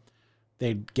 a.m.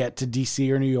 They'd get to DC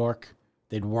or New York.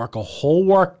 They'd work a whole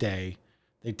work day.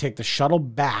 They'd take the shuttle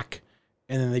back,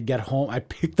 and then they'd get home. I'd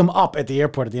pick them up at the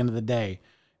airport at the end of the day,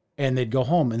 and they'd go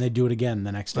home, and they'd do it again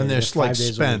the next day. And they're They did 5 like days a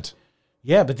week. spent.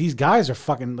 Yeah, but these guys are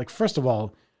fucking, like, first of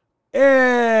all,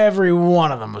 every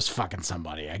one of them was fucking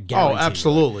somebody. I guarantee Oh, you.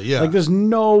 absolutely. Yeah. Like, there's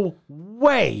no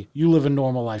way you live a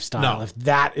normal lifestyle No. if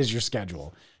that is your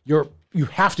schedule. You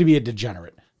have to be a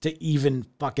degenerate to even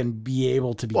fucking be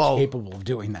able to be Well- capable of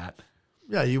doing that.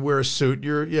 Yeah, you wear a suit.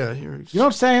 You're. You know what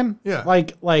I'm saying? Yeah.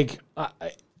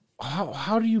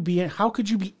 How do you be? How could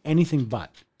you be anything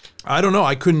but? I don't know.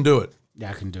 I couldn't do it. Yeah,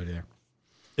 I couldn't do it either.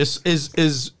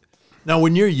 Is now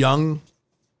when you're young,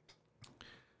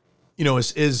 you know,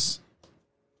 is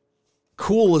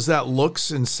cool as that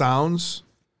looks and sounds.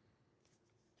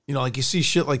 You know, like you see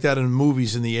shit like that in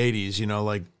movies in the 80s, you know,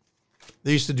 like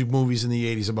they used to do movies in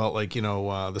the 80s about like, you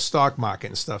know, the stock market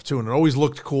and stuff too. And it always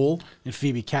looked cool. And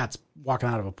Phoebe Katz walking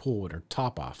out of a pool with her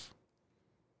top off.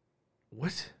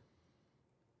 What?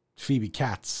 Phoebe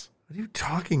Katz What are you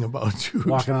talking about, dude?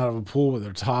 walking out of a pool with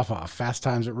her top off. Fast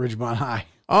Times at Ridgemont High.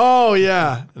 Oh,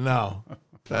 yeah. No,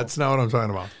 that's not what I'm talking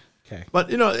about. Okay. But,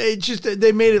 you know, it just,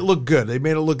 they made it look good. They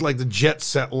made it look like the jet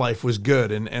set life was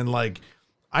good. And like,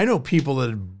 I know people that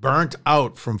had burnt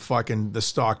out from fucking the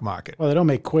stock market. Well, they don't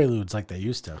make Quaaludes like they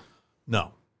used to.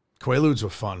 No. Quaaludes were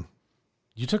fun.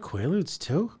 You took Quaaludes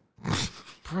too?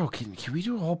 Bro, can we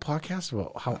do a whole podcast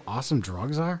about how awesome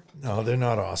drugs are? No, they're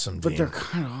not awesome, But Dean. they're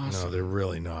kind of awesome. No, they're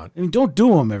really not. I mean, don't do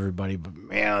them, everybody, but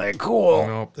man, they're cool.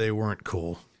 Nope, they weren't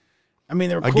cool. I mean,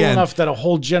 they're cool Again- enough that a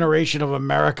whole generation of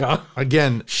America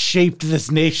Again, shaped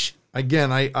this nation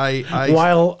I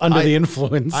while under the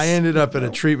influence. I ended up at a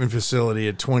treatment facility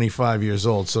at 25 years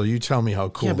old, so you tell me how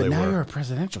cool yeah, but they now were. you're a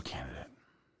presidential candidate.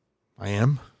 I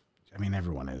am? I mean,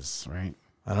 everyone is, right?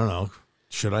 I don't know.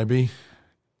 Should I be?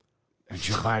 I mean,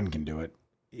 Joe Biden can do it.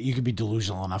 You could be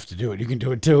delusional enough to do it. You can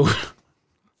do it too.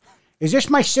 Is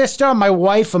this my sister, my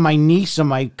wife, or my niece, or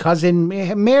my cousin,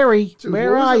 Mary? Dude,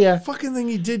 Where what are was you? that fucking thing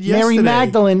he did yesterday? Mary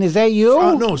Magdalene, is that you?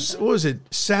 Oh, no, what was it?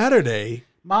 Saturday.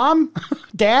 Mom?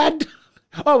 Dad?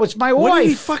 Oh, it's my What did he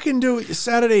wife. fucking do?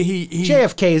 Saturday, he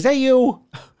JFK, is that you?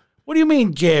 What do you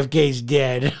mean JFK's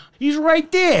dead? He's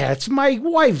right there. It's my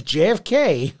wife,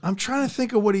 JFK. I'm trying to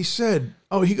think of what he said.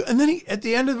 Oh, and then at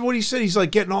the end of what he said, he's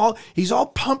like he's all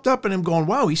pumped up, and I'm going,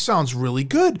 wow, he sounds really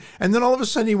good. And then all of a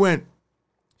sudden he went,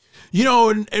 you know,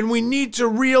 and we need to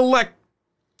reelect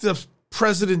the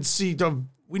presidency.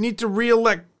 We need to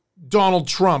reelect Donald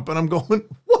Trump. And I'm going,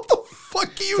 what the fuck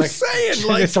are you saying?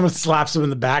 Like, someone slaps him in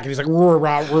the back, and he's like, roar,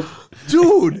 roar, roar.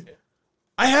 dude,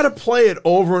 I had to play it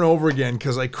over and over again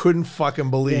because I couldn't fucking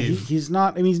Yeah, believe. he's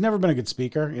not. I mean, he's never been a good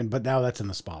speaker, but now that's in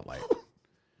the spotlight.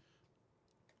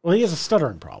 Well, he has a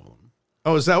stuttering problem.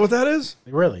 Oh, is that what that is?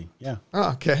 Really? Yeah.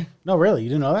 Oh, okay. No, really, you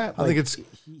didn't know that? I think it's.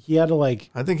 he had to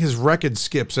like. I think his record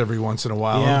skips every once in a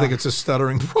while. I Yeah. don't think it's a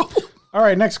stuttering problem. All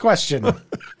right, next question.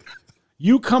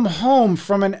 You come home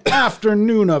from an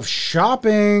afternoon of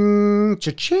shopping,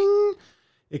 cha-ching,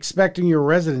 expecting your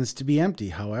residence to be empty.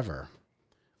 However,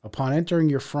 upon entering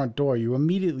your front door, you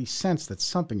immediately sense that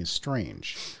something is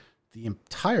strange. The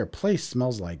entire place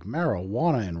smells like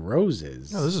marijuana and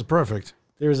roses. No, this is perfect.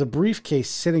 There is a briefcase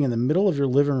sitting in the middle of your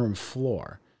living room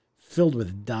floor, filled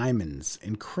with diamonds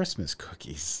and Christmas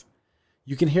cookies.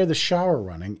 You can hear the shower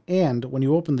running, and when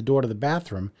you open the door to the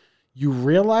bathroom, you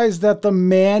realize that the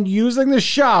man using the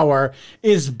shower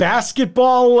is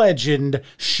basketball legend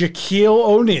Shaquille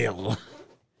O'Neal.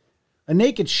 A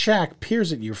naked Shaq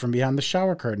peers at you from behind the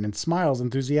shower curtain and smiles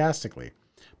enthusiastically,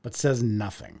 but says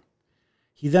nothing.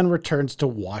 He then returns to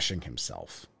washing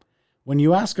himself. When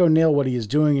you ask O'Neal what he is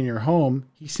doing in your home,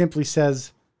 he simply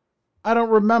says, I don't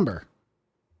remember.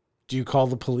 Do you call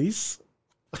the police?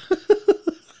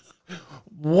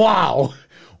 Wow.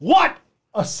 What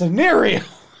a scenario.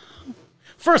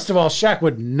 First of all, Shaq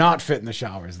would not fit in the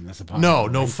showers in this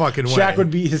apartment. No fucking way. Shaq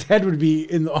would be, his head would be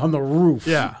on the roof.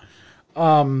 Yeah.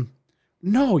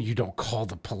 No, you don't call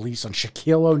the police on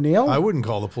Shaquille O'Neal. I wouldn't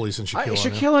call the police on Shaquille O'Neal.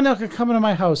 Shaquille O'Neal could come into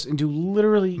my house and do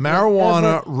literally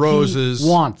Marijuana, whatever roses, he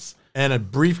wants. And a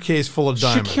briefcase full of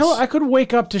diamonds. I could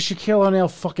wake up to Shaquille O'Neal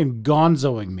fucking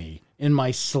gonzoing me in my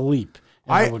sleep.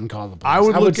 And I wouldn't call the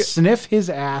police. I would sniff his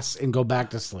ass and go back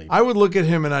to sleep. I would look at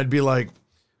him and I'd be like,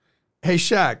 hey,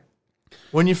 Shaq,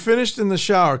 when you finished in the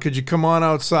shower, could you come on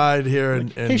outside here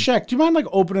and hey, Shaq, do you mind like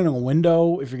opening a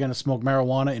window if you're gonna smoke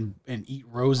marijuana and eat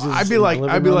roses? I'd be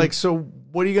like, so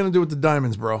what are you gonna do with the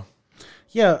diamonds, bro?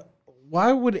 Yeah,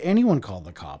 why would anyone call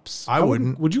the cops? I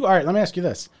wouldn't. Would you? All right, let me ask you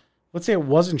this. Let's say it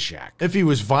wasn't Shaq. If he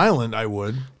was violent, I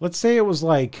would. Let's say it was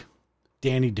like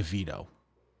Danny DeVito.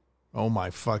 Oh my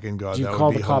fucking God, Do you that call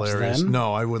would be the cops hilarious. then?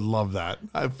 No, I would love that.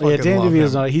 I fucking Yeah, Danny love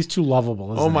DeVito's him. not. He's too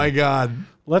lovable. Isn't Oh my he? God.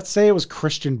 Let's say it was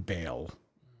Christian Bale.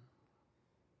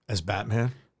 As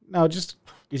Batman? No, just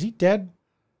is he dead?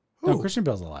 No, Who? Christian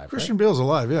Bale's alive. Christian Bale's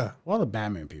alive, yeah. Well, the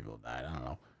Batman people died. I don't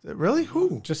know. Really?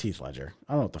 Who? Just Heath Ledger.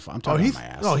 I don't know what the fuck. I'm Oh, talking about my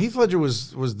ass. No, Heath Ledger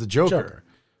was the Joker.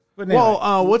 But anyway,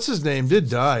 Well, what's his name? Did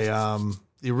die.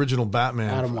 The original Batman.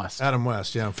 Adam West. Adam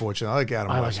West, yeah, unfortunately. I like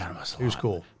Adam West. like Adam West a He was lot.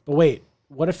 cool. but wait,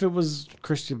 what if it was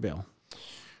Christian Bale?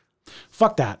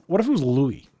 Fuck that. What if it was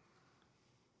Louis?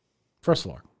 First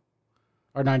floor.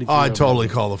 Or 93. Oh, I'd totally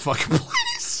call the fucking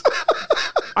police.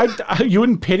 You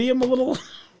wouldn't pity him a little?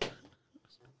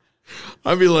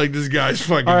 I'd be like, this guy's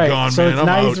fucking All right, gone, so man. it's I'm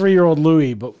out. 93-year-old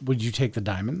Louis, but would you take the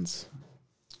diamonds?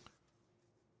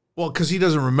 Well, because he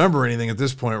doesn't remember anything at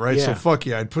this point, right? Yeah. So fuck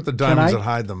yeah, I'd put the diamonds and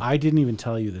hide them. I didn't even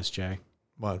tell you this, Jay.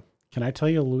 What? Can I tell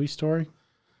you a Louis story?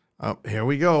 Oh, here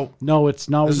we go. No, it's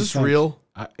not. Is this real?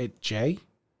 Jay,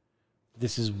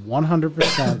 this is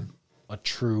 100% a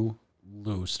true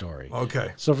Lou story.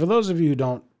 Okay. So for those of you who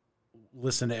don't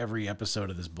listen to every episode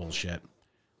of this bullshit,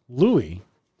 Louis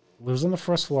lives on the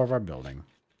first floor of our building.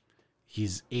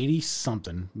 He's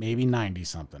 80-something, maybe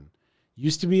 90-something.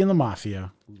 Used to be in the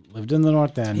mafia, lived in the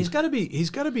North End. He's got to be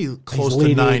close He's to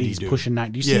late 90, 80s, dude. pushing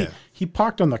 90. Do you Yeah. see? He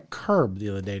parked on the curb the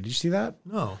other day. Did you see that?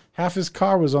 No. Half his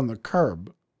car was on the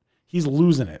curb. He's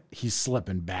losing it. He's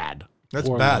slipping bad. That's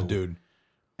Poor bad, Lou. dude.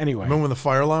 Anyway, Remember when the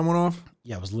fire alarm went off?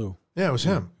 yeah, it was Lou. Yeah, it was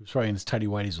him. He was probably in his tighty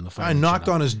whities when the fire. I knocked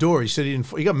on his door. He said he didn't.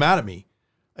 He got mad at me.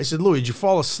 I said, Louis, did you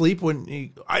fall asleep when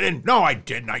he? I didn't. No, I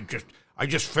didn't. I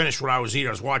just finished what I was eating.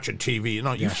 I was watching TV.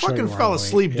 No, you Yeah, sure fucking you were, fell Louis.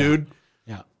 asleep, Yeah. dude.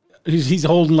 Yeah, he's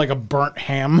holding like a burnt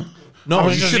ham. No, I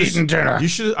was you just should eating dinner. You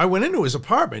should. I went into his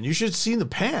apartment. You should have seen the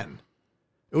pan.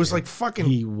 It was like fucking.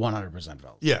 He 100%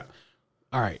 fell. Yeah.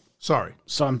 All right, Sorry.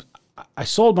 so I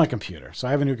sold my computer, so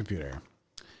I have a new computer here.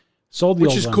 Sold the Which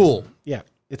old is one. cool. Yeah,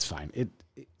 it's fine.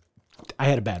 I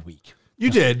had a bad week. You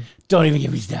did, Don't even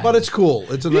get me started. but it's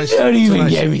cool. It's a nice. Don't it's a even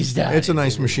nice- get me started. It's a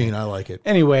nice machine. I like it.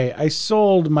 Anyway, I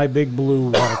sold my big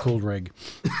blue water cooled rig.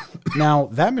 Now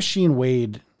that machine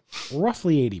weighed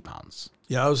roughly 80 pounds.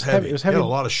 Yeah, it was heavy. It was It had heavy. a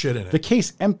lot of shit in it. The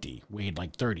case empty weighed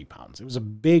like 30 pounds. It was a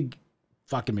big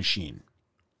fucking machine.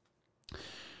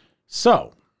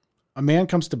 So a man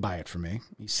comes to buy it for me.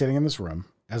 He's sitting in this room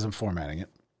as I'm formatting it.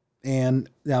 And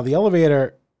now the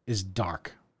elevator is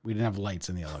dark. We didn't have lights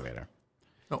in the elevator.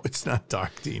 No, it's not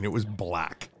dark, Dean. It was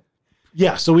black.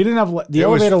 Yeah, so we didn't have the It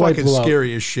was elevator light fucking blew out.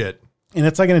 scary as shit. And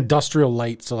it's like an industrial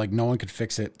light, so like no one could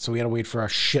fix it. So we had to wait for our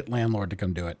shit landlord to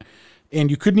come do it.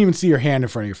 And you couldn't even see your hand in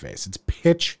front of your face. It's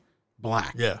pitch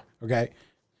black. Yeah. Okay.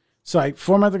 So I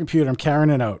format the computer. I'm carrying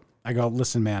it out. I go,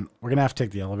 listen, man, we're gonna have to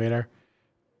take the elevator.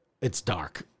 It's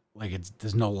dark. Like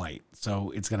there's no light,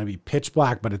 so it's gonna be pitch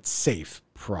black, but it's safe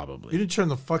probably. You didn't turn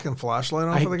the fucking flashlight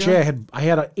on for the guy? Jay, I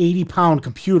had an 80-pound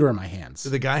computer in my hands.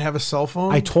 Did the guy have a cell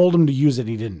phone? I told him to use it.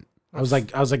 He didn't. I was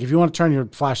like, if you want to turn your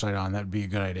flashlight on, that would be a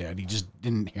good idea. And he just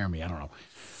didn't hear me. I don't know.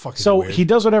 Fucking So weird. he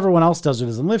does what everyone else does who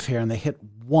doesn't live here, and they hit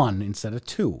 1 instead of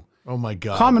 2. Oh my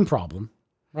God. Common problem,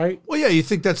 right? Well, yeah, you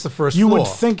think that's the first You floor. would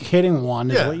think hitting 1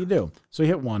 is Yeah. what you do. So you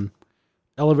hit 1.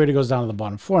 Elevator goes down to the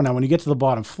bottom floor. Now, when you get to the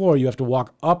bottom floor, you have to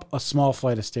walk up a small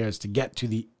flight of stairs to get to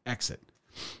the exit.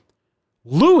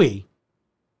 Louis,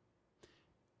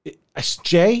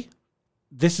 Jay,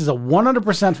 this is a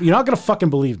 100%. You're not going to fucking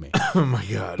believe me. Oh my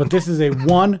God. But this is a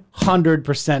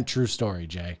 100% true story,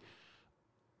 Jay.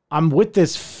 I'm with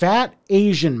this fat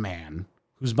Asian man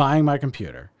who's buying my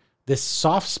computer. This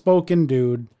soft-spoken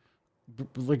dude,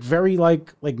 like very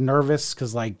like nervous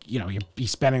because you're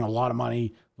spending a lot of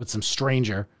money with some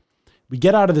stranger. We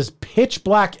get out of this pitch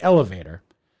black elevator,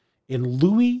 and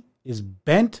Louis is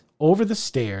bent over the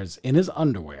stairs in his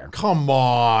underwear. Come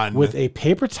on. With a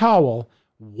paper towel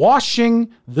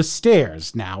washing the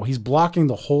stairs. Now he's blocking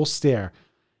the whole stair.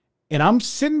 And I'm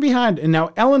sitting behind, and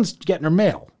now Ellen's getting her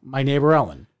mail. My neighbor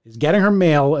Ellen is getting her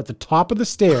mail at the top of the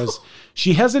stairs.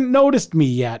 She hasn't noticed me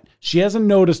yet. She hasn't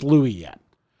noticed Louis yet.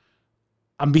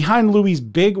 I'm behind Louis's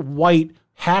big white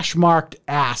hash marked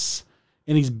ass,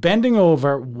 and he's bending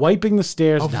over, wiping the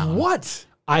stairs Of down. what?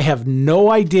 I have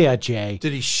no idea, Jay.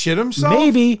 Did he shit himself?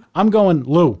 Maybe I'm going,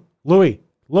 Louis.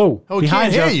 Oh, he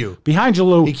can't hear you. Behind you,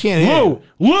 Lou. He can't hear you.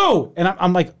 Lou. And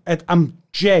I'm like, I'm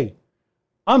Jay.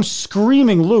 I'm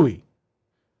screaming Louis.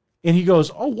 And he goes,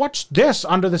 oh, what's this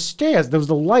under the stairs? There was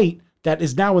the light that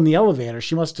is now in the elevator.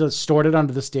 She must have stored it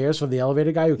under the stairs for the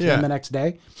elevator guy who came the next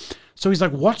day. So he's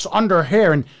like, what's under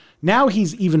here? And now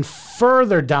he's even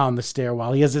further down the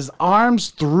stairwell. He has his arms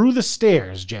through the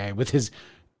stairs, Jay, with his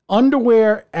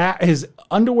underwear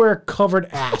covered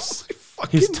ass.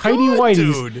 His tighty whities.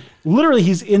 Dude. Literally,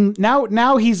 he's in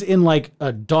now he's in like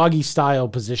a doggy style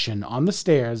position on the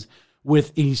stairs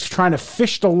he's trying to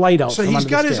fish the light out. So from he's under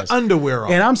got the his stairs. underwear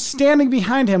on. And I'm standing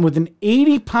behind him with an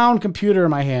 80-pound computer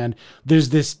in my hand. There's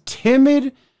this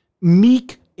timid,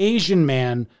 meek Asian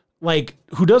man, like,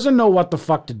 who doesn't know what the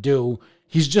fuck to do.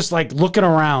 He's just like looking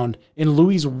around, and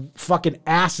Louis' fucking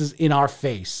ass is in our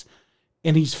face.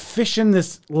 And he's fishing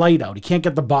this light out. He can't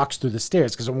get the box through the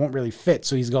stairs because it won't really fit.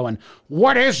 So he's going,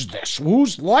 what is this?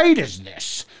 Whose light is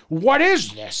this? What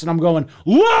is this? And I'm going,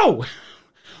 Lou!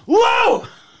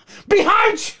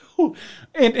 Behind you!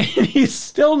 And he's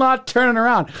still not turning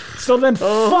around. So then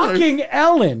fucking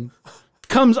Ellen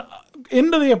comes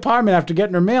into the apartment after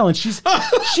getting her mail, and she's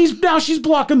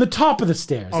blocking the top of the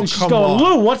stairs. And she's going,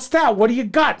 Lou, what's that? What do you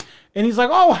got? And he's like,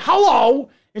 oh,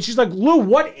 hello. And she's like, Lou,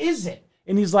 what is it?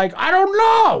 And he's like, I don't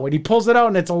know. And he pulls it out,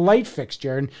 and it's a light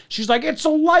fixture. And she's like, it's a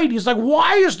light. He's like,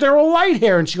 why is there a light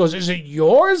here? And she goes, is it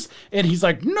yours? And he's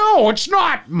like, no, it's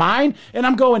not mine. And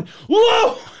I'm going,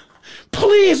 Lou,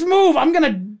 please move. I'm going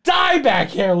to die back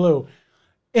here, Lou.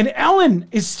 And Ellen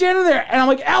is standing there, and I'm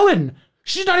like, Ellen,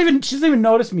 she doesn't even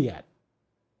notice me yet.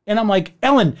 And I'm like,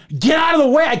 Ellen, get out of the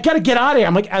way. I got to get out of here.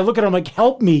 I'm like, I look at her, I'm like,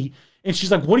 help me. And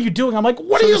she's like, what are you doing? I'm like,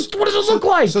 what does it look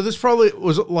like? So this probably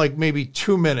was like maybe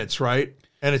 2 minutes, right?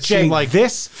 And it Jay, seemed like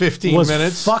this 15 was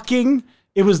minutes.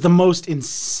 It was the most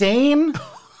insane.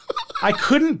 I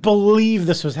couldn't believe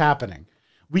this was happening.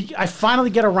 I finally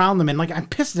get around them, and like I'm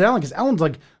pissed at Ellen because Ellen's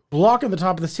like blocking the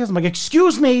top of the stairs. I'm like,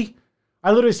 excuse me.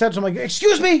 I literally said to him, like,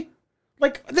 excuse me.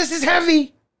 Like, this is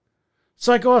heavy.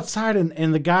 So I go outside,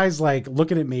 and the guy's like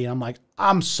looking at me. And I'm like,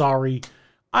 I'm sorry.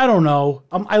 I don't know.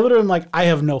 I literally am like, I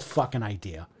have no fucking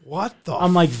idea. What the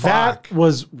I'm like, fuck? that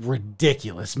was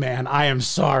ridiculous, man. I am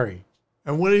sorry.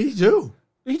 And what did he do?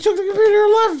 He took the computer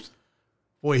and left.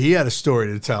 Boy, he had a story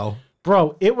to tell.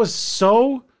 Bro, it was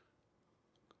something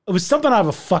out of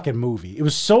a fucking movie. It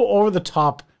was so over the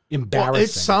top embarrassing. Well, it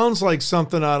sounds like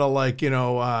something out of like,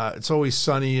 It's Always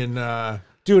Sunny and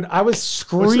dude, I was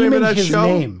screaming his show?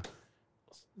 name.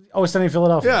 Oh, it's Sunny in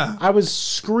Philadelphia. Yeah. I was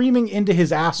screaming into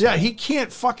his asshole. yeah, he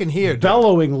can't fucking hear. Dude.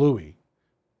 Bellowing Louis.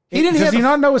 Does he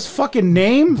not know his fucking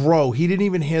name? Bro, he didn't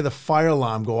even hear the fire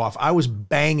alarm go off. I was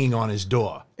banging on his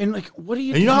door. And like, what do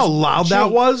you? And you know how loud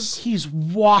that was? He's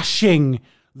washing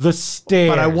the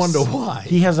stairs. But I wonder why.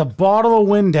 He has a bottle of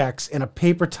Windex and a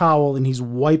paper towel, and he's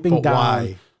wiping But down.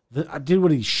 why? I did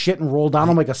what he shit and rolled down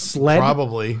him like a sled.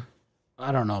 Probably.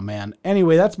 I don't know, man.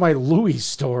 Anyway, that's my Louis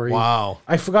story. Wow.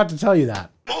 I forgot to tell you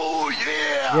that. Oh,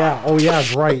 yeah! Yeah. Oh, yeah,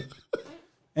 is right.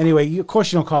 Anyway, of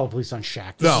course you don't call the police on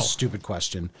Shaq. This No. is a stupid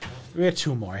question. We have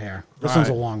two more here. This All one's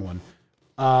a right. long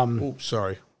one. Oops,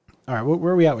 sorry. All right,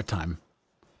 where are we at with time?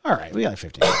 All right, we got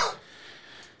 15.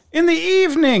 In the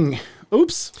evening.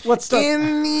 Oops. What's the...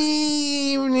 In the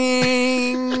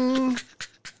evening.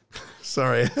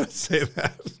 Sorry, I had to say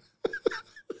that.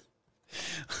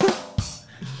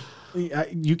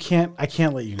 You can't... I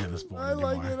can't let you do this boy I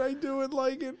anymore. like it. I do it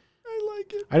like it. I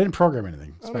like it. I didn't program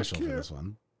anything special for care. this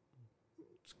one.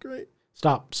 It's great.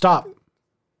 Stop. Stop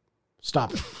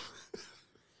it.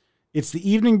 It's the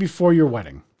evening before your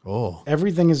wedding. Oh.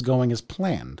 Everything is going as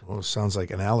planned. Oh, sounds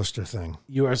like an Alistair thing.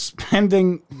 You are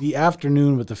spending the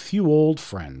afternoon with a few old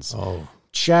friends,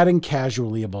 chatting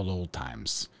casually about old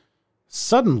times.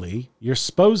 Suddenly, your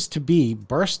supposed-to-be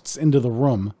bursts into the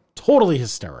room totally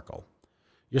hysterical.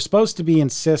 You're supposed to be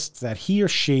insists that he or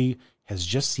she has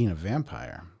just seen a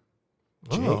vampire.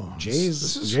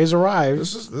 Jay's arrived.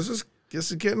 This is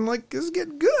getting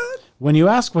good. When you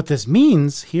ask what this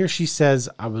means, he or she says,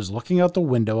 I was looking out the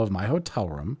window of my hotel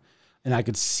room and I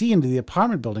could see into the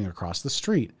apartment building across the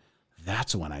street.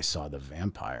 That's when I saw the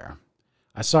vampire.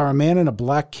 I saw a man in a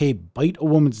black cape bite a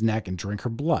woman's neck and drink her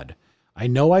blood. I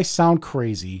know I sound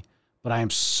crazy, but I am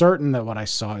certain that what I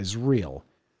saw is real.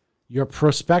 Your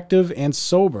prospective and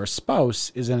sober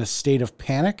spouse is in a state of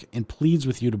panic and pleads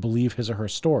with you to believe his or her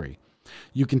story.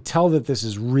 You can tell that this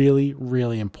is really,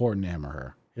 really important to him or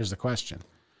her. Here's the question.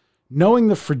 Knowing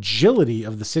the fragility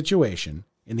of the situation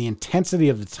and the intensity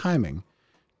of the timing,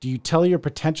 do you tell your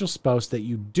potential spouse that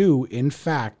you do, in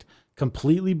fact,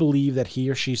 completely believe that he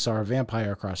or she saw a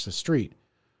vampire across the street?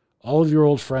 All of your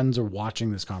old friends are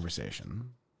watching this conversation.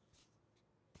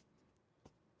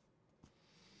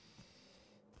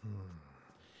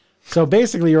 So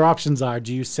basically your options are,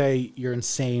 do you say you're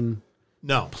insane?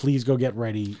 No. Please go get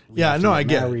ready. Yeah, no, I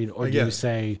get married, it. Or do you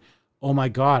say, oh my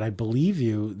God, I believe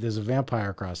you. There's a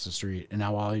vampire across the street. And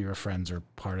now all your friends are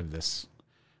part of this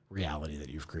reality that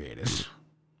you've created.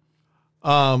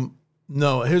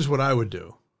 No, here's what I would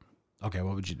do. Okay,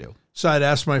 what would you do? So I'd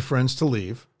ask my friends to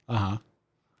leave. Uh-huh.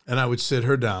 And I would sit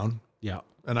her down. Yeah.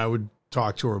 And I would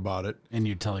talk to her about it. And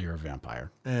you'd tell her you're a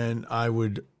vampire. And I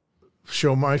would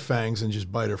show my fangs and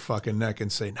just bite her fucking neck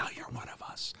and say, now you're one of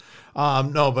us.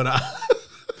 No, but...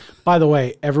 By the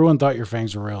way, everyone thought your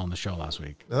fangs were real on the show last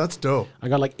week. That's dope. I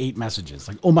got like 8 messages.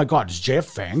 Like, oh my God, does Jay have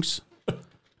fangs? Like,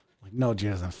 no, Jay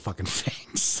doesn't have fucking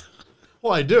fangs.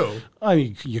 Well, I do. I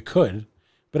mean, you could.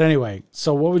 But anyway,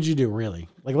 so what would you do, really?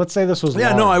 Like, let's say this was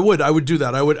Yeah, Laura. no, I would do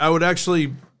that. I would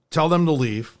actually tell them to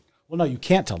leave. Well, no, you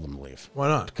can't tell them to leave. Why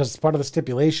not? Because part of the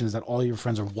stipulation is that all your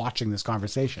friends are watching this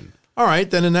conversation. All right,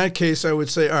 then in that case, I would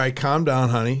say, all right, calm down,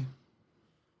 honey.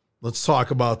 Let's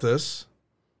talk about this.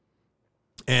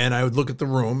 And I would look at the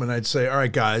room and I'd say, all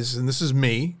right, guys, and this is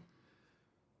me.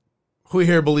 Who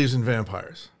here believes in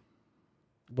vampires?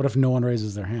 What if no one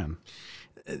raises their hand?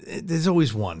 There's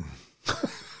always one.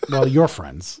 Well, your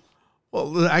friends.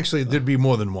 Well, actually, there'd be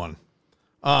more than one.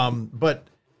 But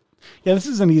yeah, this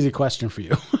is an easy question for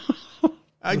you.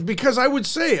 because I would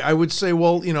say,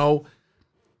 well, you know,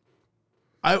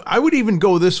 I would even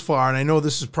go this far, and I know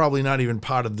this is probably not even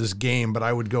part of this game, but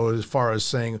I would go as far as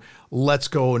saying, let's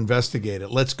go investigate it.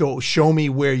 Let's go show me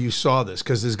where you saw this,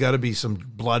 because there's got to be some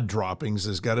blood droppings.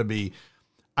 There's got to be,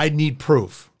 I need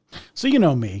proof. So you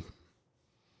know me.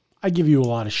 I give you a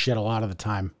lot of shit a lot of the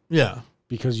time. Yeah.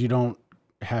 Because you don't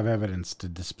have evidence to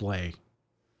display.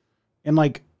 And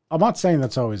like, I'm not saying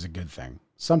that's always a good thing.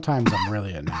 Sometimes I'm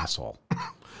really an asshole.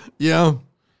 Yeah.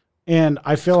 And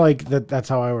I feel like that's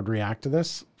how I would react to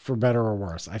this, for better or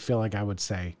worse. I feel like I would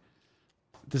say,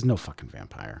 there's no fucking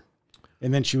vampire.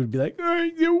 And then she would be like,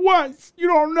 hey, there was. You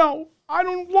don't know. I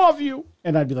don't love you.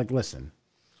 And I'd be like, listen,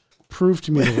 prove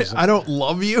to me there was I don't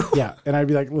love you? Yeah. And I'd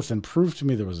be like, listen, prove to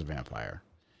me there was a vampire.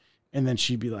 And then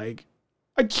she'd be like,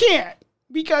 I can't,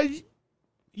 because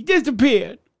he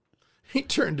disappeared. He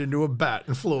turned into a bat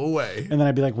and flew away. And then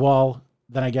I'd be like, well,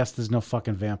 then I guess there's no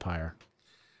fucking vampire.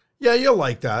 Yeah, you'll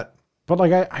like that. But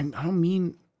like, I don't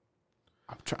mean,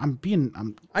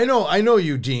 I know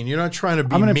you, Dean. You're not trying to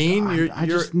be mean. I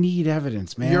just need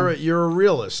evidence, man. You're a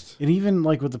realist. And even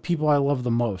like with the people I love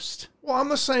the most. Well, I'm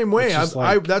the same way.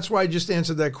 That's why I just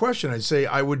answered that question.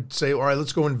 I would say, all right,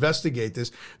 let's go investigate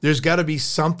this. There's got to be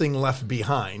something left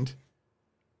behind.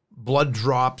 Blood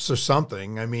drops or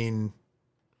something. I mean,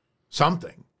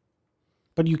 something.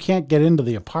 But you can't get into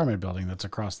the apartment building that's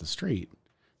across the street.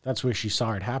 That's where she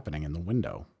saw it happening, in the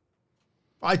window.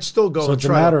 I'd still go. So it's a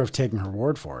matter of taking her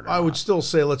word for it. I would still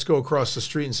say, let's go across the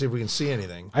street and see if we can see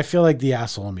anything. I feel like the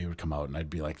asshole in me would come out, and I'd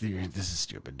be like, "This is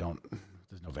stupid.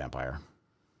 There's no vampire."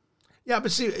 Yeah,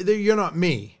 but see, you're not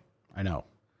me. I know.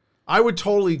 I would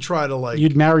totally try to like.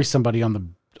 You'd marry somebody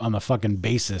on the fucking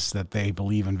basis that they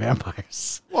believe in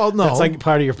vampires. Well, no, that's like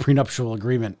part of your prenuptial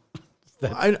agreement.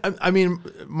 I mean,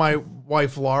 my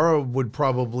wife Laura would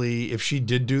probably, if she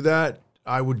did do that,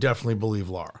 I would definitely believe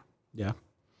Laura. Yeah.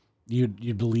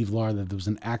 You'd believe Laura that there was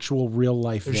an actual real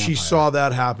life vampire. If she saw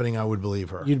that happening, I would believe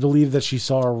her. You'd believe that she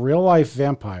saw a real life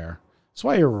vampire. That's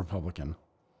why you're a Republican.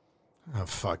 Oh,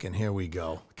 fucking here we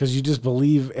go. Because you just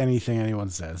believe anything anyone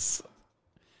says.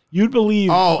 You'd believe.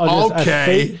 Oh,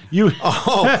 okay. Okay.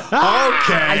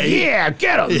 Yeah,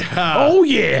 get him. Yeah. Oh,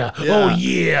 yeah. Yeah. Oh,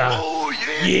 yeah. Oh,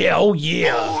 yeah. Yeah, oh,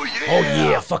 yeah. Oh, yeah. Oh,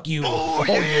 yeah, fuck you. Oh,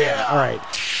 Oh, yeah. All right.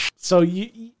 So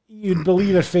you'd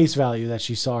believe at face value that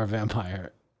she saw a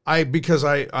vampire. Because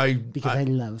I Because I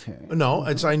love her. No,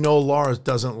 I know Laura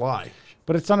doesn't lie.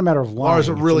 But it's not a matter of lying. Laura's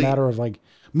it's really- a matter of like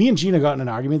me and Gina got in an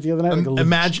argument the other night. Like a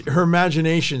Imagine her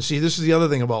imagination. See, this is the other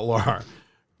thing about Laura.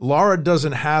 Laura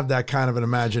doesn't have that kind of an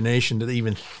imagination to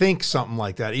even think something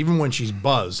like that, even when she's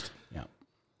buzzed. Yeah.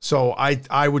 So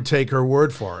I would take her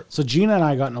word for it. So Gina and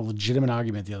I got in a legitimate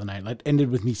argument the other night. It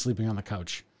ended with me sleeping on the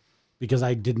couch because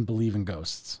I didn't believe in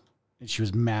ghosts. And she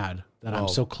was mad that I'm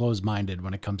so close-minded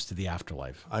when it comes to the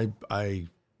afterlife.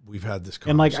 We've had this conversation.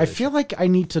 And like I feel like I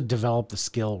need to develop the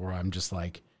skill where I'm just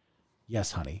like,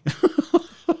 yes, honey.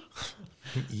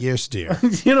 Yes, dear.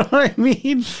 You know what I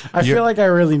mean? I feel like I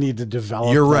really need to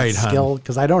develop You're that right, hon. skill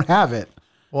because I don't have it.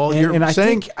 Well, And- you're and I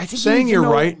saying think saying you you're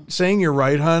know- right. Saying you're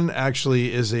right, hun,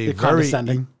 actually is a You're very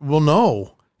condescending. Well,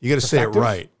 no, you got to say it Effective?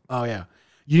 right. Oh yeah.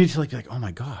 You need to like be like, oh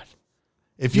my God.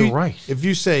 If You're right. If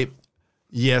you say,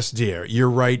 yes, dear, you're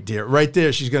right, dear, right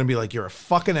there, she's going to be like, you're a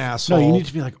fucking asshole. No, you need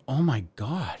to be like, oh my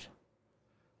God.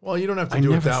 Well, you don't have to I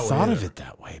do it never that way. thought of either. it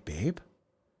that way, babe.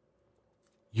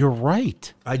 You're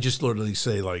right. I just literally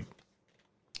say like,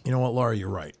 you know what, Laura, you're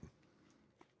right.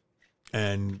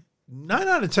 And 9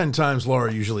 out of 10 times,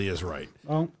 Laura usually is right.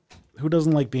 Well, who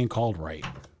doesn't like being called right?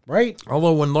 Right?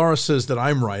 Although when Laura says that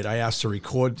I'm right, I ask to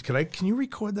record. Can you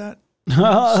record that? So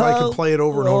I can play it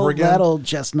over and over again. That old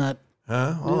chestnut.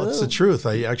 Huh? Well, it's the truth.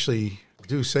 I actually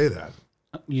do say that.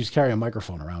 You just carry a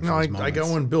microphone around. No, for I these got moments.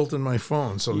 one built in my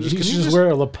phone. So You just, should can you just just wear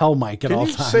a lapel mic at can all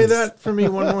you times. say that for me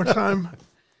one more time?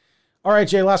 All right,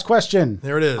 Jay, last question.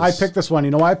 There it is. I picked this one.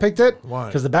 You know why I picked it? Why?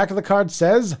 Because the back of the card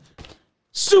says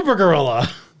Super Gorilla.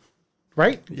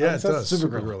 Right? Yeah, it does. Super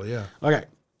Super Gorilla. Gorilla, yeah. Okay.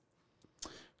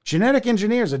 Genetic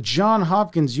engineers at Johns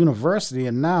Hopkins University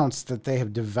announced that they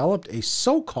have developed a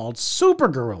so-called super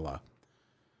gorilla.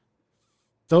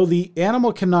 Though the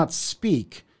animal cannot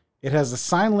speak, it has a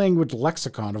sign language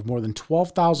lexicon of more than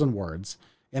 12,000 words,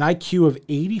 an IQ of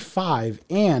 85,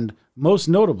 and, most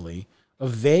notably, a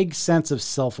vague sense of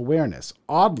self-awareness.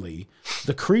 Oddly,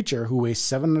 the creature, who weighs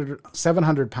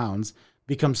 700 pounds,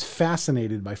 becomes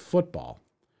fascinated by football.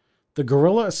 The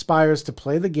gorilla aspires to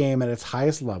play the game at its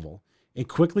highest level and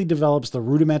quickly develops the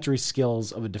rudimentary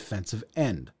skills of a defensive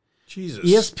end. Jesus.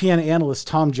 ESPN analyst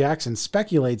Tom Jackson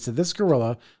speculates that this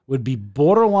gorilla would be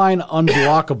borderline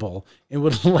unblockable and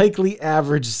would likely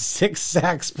average 6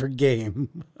 sacks per game.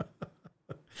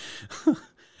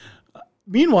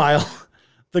 Meanwhile,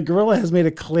 the gorilla has made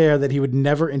it clear that he would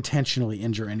never intentionally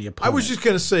injure any I opponent. was just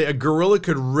going to say a gorilla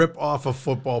could rip off a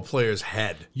football player's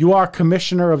head. You are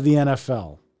commissioner of the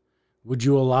NFL. Would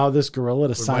you allow this gorilla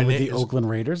to sign with name- the Oakland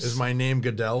Raiders? Is my name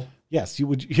Goodell? Yes, you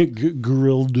would.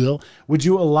 Gorilla. Would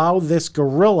you allow this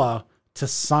gorilla to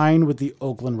sign with the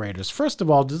Oakland Raiders? First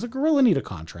of all, does a gorilla need a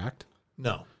contract?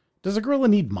 No. Does a gorilla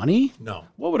need money? No.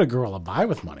 What would a gorilla buy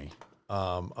with money?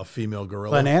 A female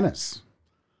gorilla. Bananas.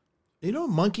 You know,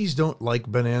 monkeys don't like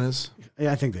bananas.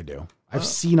 Yeah, I think they do. I've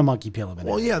seen a monkey peel a banana.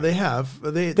 Well, yeah, they have.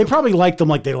 They probably like them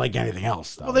like they like anything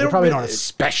else, though. Well, they they probably don't- don't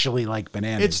especially like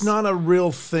bananas. It's not a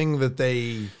real thing that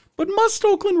they. But must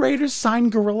Oakland Raiders sign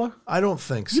gorilla? I don't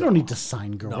think so. You don't need to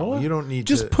sign gorilla. No, you don't need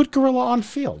Just to. put gorilla on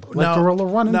field. Let gorilla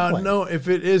run and play. No, if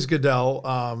it is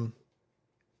Goodell,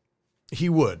 he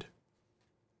would.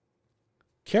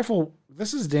 Careful.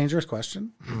 This is a dangerous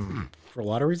question Hmm. for a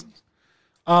lot of reasons.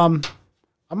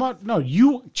 I'm not. No,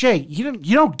 you, Jay. You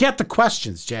don't get the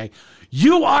questions, Jay.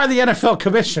 You are the NFL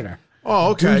commissioner.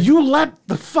 Oh, okay. Do you let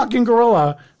the fucking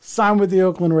gorilla sign with the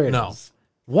Oakland Raiders? No.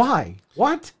 Why?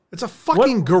 What? It's a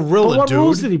fucking gorilla, but what dude.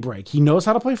 rules did he break? He knows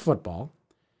how to play football.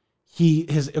 He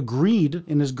has agreed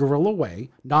in his gorilla way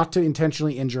not to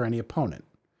intentionally injure any opponent.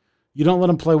 You don't let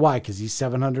him play. Why? Because he's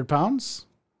 700 pounds?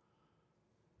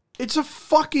 It's a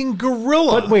fucking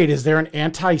gorilla. But wait, is there an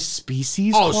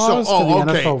anti-species clause to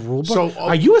the okay. NFL rulebook? So,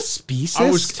 Are you a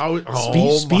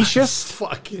speciesist? Specious?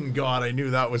 Fucking God, I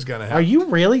knew that was going to happen. Are you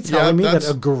really telling me that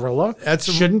that's- a gorilla that's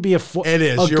a- shouldn't be It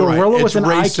is, a you're right. gorilla It's with an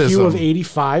IQ of racism.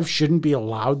 85 shouldn't be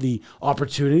allowed the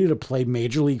opportunity to play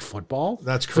Major League Football?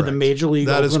 That's For the correct. Major League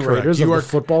That is Oakland correct. Raiders You of are- the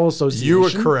Football Association? You are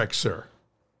correct, sir.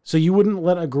 So you wouldn't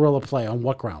let a gorilla play on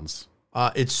what grounds?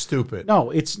 It's stupid.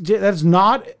 No, that's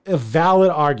not a valid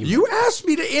argument. You asked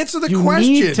me to answer the You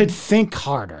question. need to think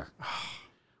harder.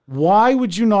 Why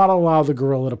would you not allow the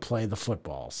gorilla to play the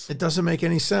footballs? It doesn't make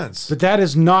any sense. But that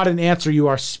is not an answer. You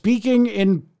are speaking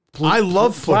in I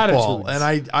love football, platitudes.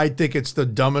 and I think it's the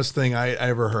dumbest thing I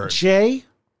ever heard. Jay,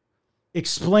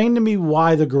 explain to me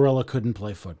why the gorilla couldn't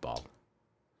play football.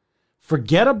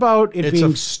 Forget about it It's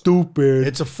being a- stupid.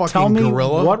 it's a fucking Tell me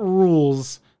gorilla? what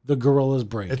rules the gorilla's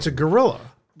break. It's a gorilla.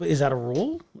 But is that a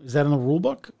rule? Is that in the rule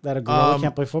book that a gorilla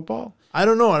can't play football? I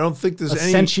don't know. I don't think there's A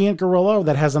any. sentient gorilla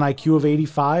that has an IQ of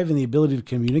 85 and the ability to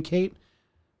communicate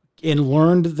and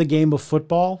learned the game of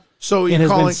football, So and you're has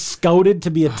been calling? scouted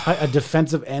to be a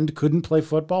defensive end, couldn't play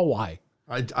football? Why?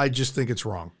 I just think it's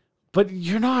wrong. But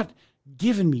you're not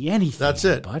giving me anything. That's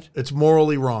it. But It's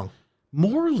morally wrong.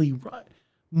 morally right.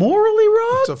 Morally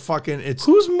wrong? It's a fucking. It's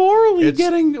Who's morally it's,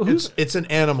 getting who's It's an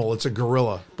animal. It's a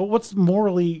gorilla. but what's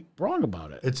morally wrong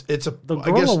about it? It's a. The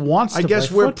I guess gorilla wants I to guess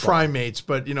play we're football. primates,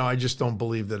 but I just don't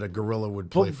believe that a gorilla would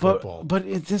play football. But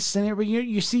in this scenario,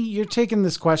 you see, you're taking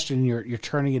this question, and you're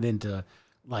turning it into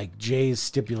like Jay's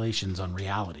stipulations on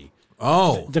reality.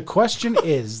 Oh, The question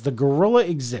is, the gorilla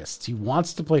exists. He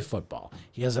wants to play football.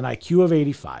 He has an IQ of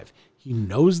 85. He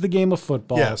knows the game of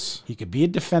football. Yes. He could be a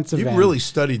defensive you end. really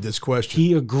studied this question.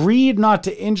 He agreed not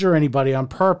to injure anybody on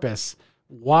purpose.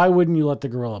 Why wouldn't you let the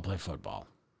gorilla play football?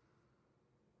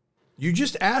 You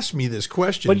just asked me this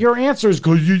question. But your answer is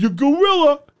because you're a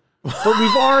gorilla. But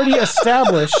we've already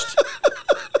established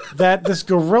that this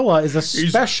gorilla is a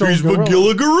special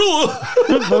gorilla. gorilla.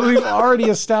 But we've already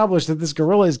established that this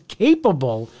gorilla is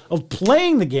capable of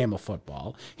playing the game of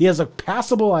football. He has a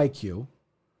passable IQ.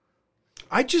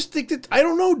 I just think that I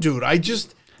don't know, dude.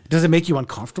 Does it make you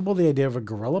uncomfortable, the idea of a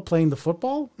gorilla playing the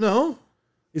football? no.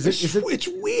 Is it? It's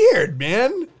weird,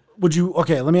 man. Would you?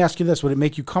 Okay, let me ask you this: would it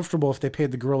make you comfortable if they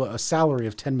paid the gorilla a salary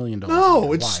of $10 million?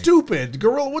 No, it's stupid.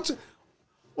 Gorilla.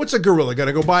 What's a gorilla? Got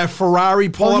to go buy a Ferrari?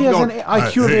 Pull Well, up. he has go, an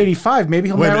IQ of 85. Maybe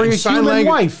he'll Wait a marry minute, a human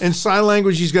wife. In sign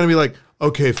language, he's going to be like,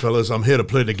 "Okay, fellas, I'm here to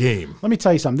play the game." Let me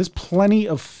tell you something. There's plenty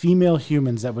of female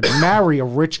humans that would marry a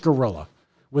rich gorilla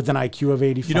with an IQ of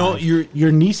 85. You know,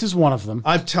 your niece is one of them.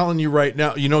 I'm telling you right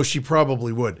now. She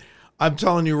probably would. I'm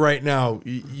telling you right now.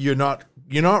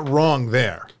 You're not wrong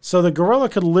there. So the gorilla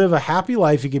could live a happy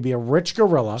life. He could be a rich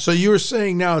gorilla. So you're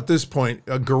saying now at this point,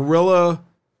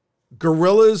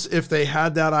 gorillas, if they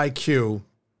had that IQ,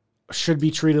 Should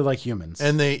be treated like humans.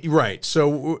 and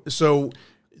so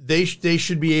they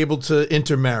should be able to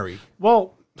intermarry.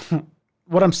 Well,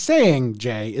 what I'm saying,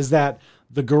 Jay, is that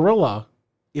the gorilla,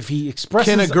 if he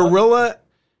expresses...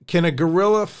 Can a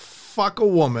gorilla fuck a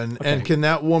woman, and can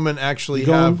that woman actually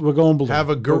we're going blue. have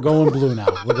a We're going blue now.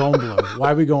 We're going blue.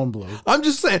 Why are we going blue? I'm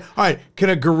just saying. All right, can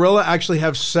a gorilla actually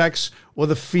have sex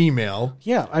with a female?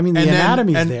 Yeah, I mean, the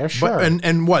anatomy's there, sure.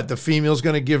 And what? The female's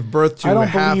going to give birth to I don't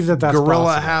half believe that that's gorilla,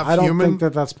 possible. half I don't human? think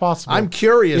that that's possible. I'm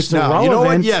curious It's now. You know what?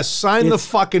 irrelevant. Yes, sign the It's-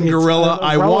 fucking it's gorilla.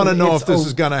 I want to irrelevant. know It's if this a-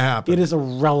 is going to happen. It is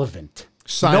irrelevant.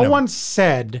 Sign no him. one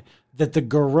said that the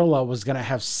gorilla was going to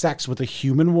have sex with a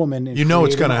human woman and You know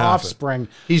it's create gonna an happen. offspring.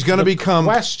 He's gonna The become-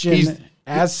 question, he's-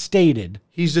 as stated.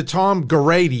 He's a Tom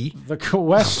Grady. The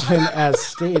question, as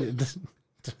stated.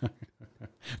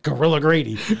 Gorilla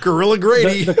Grady. Gorilla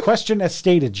Grady. The question as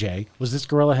stated, Jay, was this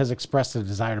gorilla has expressed a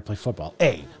desire to play football.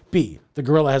 A. B. The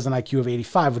gorilla has an IQ of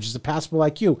 85, which is a passable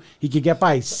IQ. He could get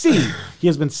by. C. He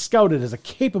has been scouted as a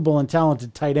capable and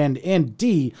talented tight end. And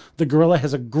D. The gorilla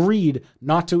has agreed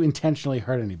not to intentionally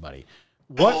hurt anybody.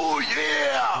 What? Oh,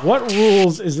 yeah! What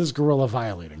rules is this gorilla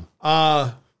violating?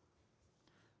 You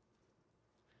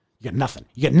get nothing.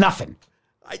 You get nothing.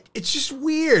 It's just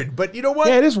weird, but you know what?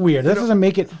 Yeah, it is weird. That doesn't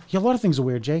make it. Yeah, a lot of things are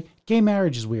weird, Jay. Gay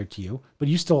marriage is weird to you, but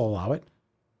you still allow it.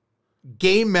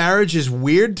 Gay marriage is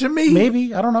weird to me.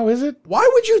 Maybe. I don't know. Is it? Why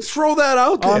would you throw that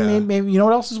out there? I mean, maybe. You know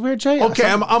what else is weird, Jay? Okay,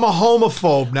 I'm a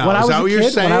homophobe now. When I Is was that a what you're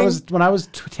kid, saying? when I was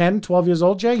 10, 12 years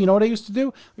old, Jay, you know what I used to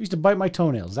do? I used to bite my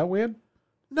toenails. Is that weird?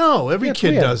 No, every Yeah, it's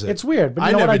kid weird. does it. It's weird, but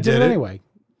you know what? never I did it it anyway.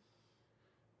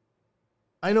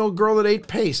 I know a girl that ate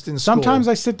paste in school. Sometimes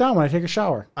I sit down when I take a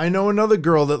shower. I know another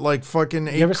girl that like fucking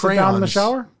ate You ever crayons. sit down in the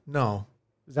shower? No,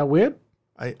 Is that weird?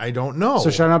 I don't know. So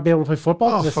should I not be able to play football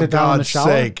Oh, because I for sit down in the God's shower?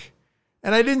 sake!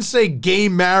 And I didn't say gay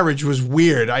marriage was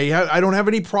weird. I don't have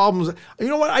any problems. You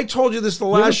know what? I told you this the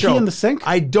You ever last show. pee in the sink?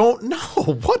 I don't know.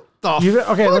 What the?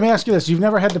 Okay, fuck? let me ask you this: you've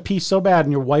never had to pee so bad,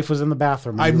 and your wife was in the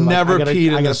bathroom. and I've you were like, never I gotta, peed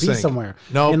in I the gotta pee sink. somewhere.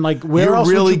 No, and like where you're else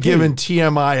really would you giving pee?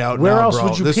 TMI out Where now, else bro.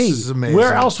 would you This pee? is amazing.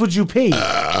 Where else would you pee?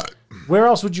 Where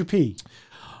else would you pee?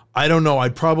 I don't know.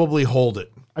 I'd probably hold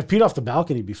it I've peed off the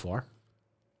balcony before.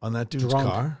 on that dude's Drunk.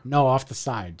 car. No, off the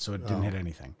side, so it didn't hit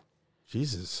anything.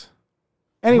 Jesus.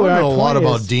 Anyway, I my know a lot point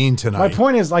about is- Dean tonight. My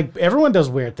point is, like, everyone does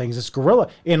weird things. It's gorilla,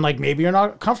 and like maybe you're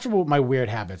not comfortable with my weird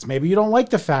habits. Maybe you don't like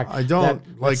the fact I don't,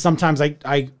 that like- sometimes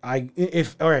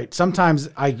sometimes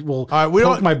I will right, we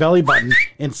poke don't- my belly button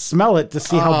and smell it to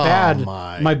see how Oh, bad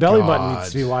my belly button God.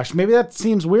 needs to be washed. Maybe that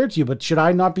seems weird to you, but should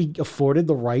I not be afforded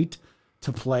the right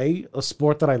to play a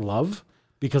sport that I love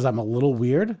because I'm a little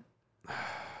weird?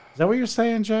 Is that what you're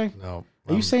saying, Jay? No.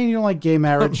 Are you saying you don't like gay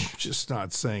marriage? I'm just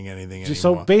not saying anything anymore.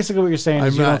 So basically, what you're saying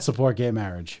is I'm you not- don't support gay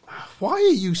marriage. Why are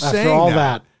you saying After all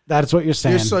that, that's what you're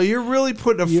saying. So you're really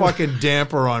putting a fucking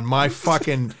damper on my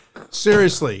fucking.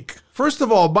 Seriously, First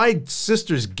of all, my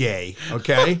sister's gay,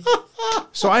 okay?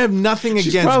 So I have nothing She's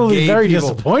against probably gay very people.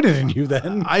 disappointed in you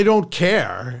then. I don't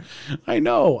care. I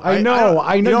know. I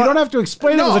don't- You don't have to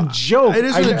explain it was a joke. It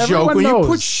isn't a joke. Everyone When knows.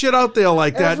 you put shit out there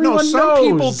like that, Everyone some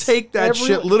knows. people take that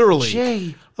shit literally.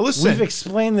 Jay, Listen, we've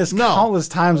explained this No. countless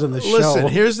times on the show. Listen,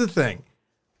 here's the thing.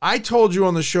 I told you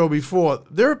on the show before,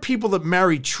 there are people that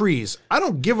marry trees. I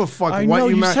don't give a fuck I what know,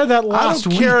 you you marry. said that last I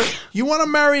don't care. week. You want to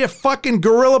marry a fucking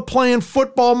gorilla playing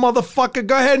football, motherfucker?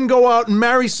 Go ahead and go out and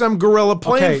marry some gorilla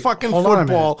playing Okay, fucking hold on a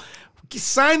football.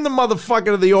 Sign the motherfucker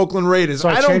to the Oakland Raiders. So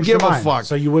I I don't changed give your a mind. fuck.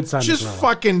 So you would sign the Just gorilla.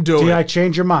 fucking do Did it. I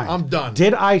change your mind? I'm done.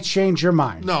 Did I change your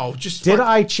mind? No, just Did fuck-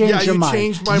 I change yeah, your you mind?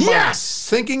 changed my Yes!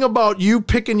 mind. Thinking about you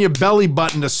picking your belly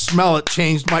button to smell it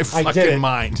changed my I fucking did it.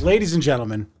 mind. Ladies and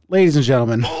gentlemen.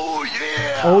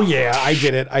 Oh yeah, I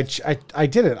did it. I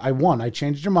did it. I won. I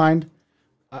changed your mind.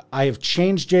 I have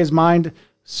changed Jay's mind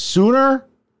sooner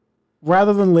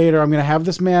rather than later. I'm going to have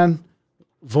this man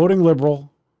voting liberal.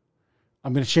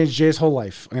 I'm going to change Jay's whole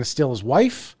life. I'm going to steal his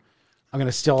wife. I'm going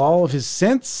to steal all of his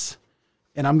synths,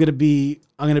 and I'm going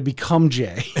to become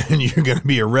Jay. And you're going to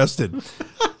be arrested.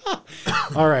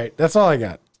 All right, that's all I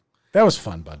got. That was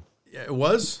fun, bud. Yeah, it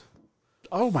was?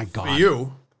 Oh my god, For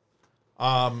you.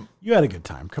 You had a good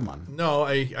time. Come on. No,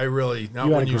 I really not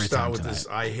You had when a you great start time with tonight. this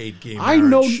I hate gay I marriage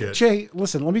know, shit. Jay.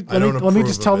 Listen, let me don't just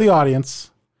approve tell of the it. audience.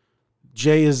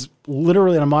 Jay is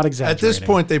literally, and I'm not At exaggerating. this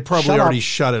point, they probably Shut already up.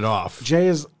 shut it off. Jay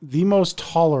is the most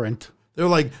tolerant. They're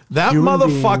like, that Human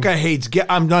motherfucker hates gay.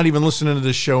 I'm not even listening to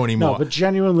this show anymore. No, but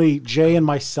genuinely, Jay and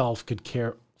myself could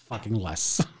care fucking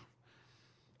less.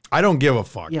 I don't give a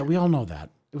fuck. Yeah, we all know that.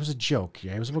 It was a joke.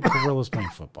 Yeah, it was about gorillas playing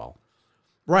football.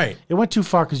 Right. It went too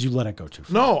far because you let it go too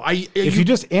far. No, If you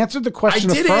just answered the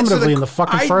question I did answer affirmatively the- in the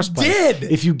fucking I first place, did.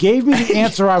 if you gave me the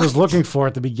answer I was looking for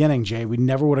at the beginning, Jay, we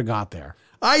never would have got there.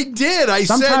 I did. I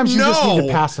Sometimes said you no. just need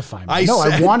to pacify me. I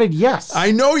said- wanted yes.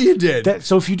 I know you did.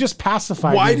 So if you just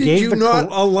pacified Why me, did gave you the not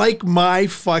like my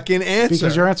fucking answer?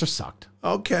 because your answer sucked.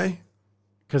 Okay.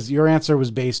 Because your answer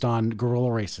was based on gorilla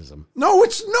racism. No,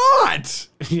 it's not.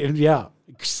 Yeah.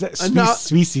 Not-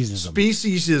 Speciesism.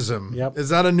 Speciesism. Yep. Is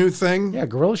that a new thing? Yeah,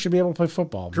 gorillas should be able to play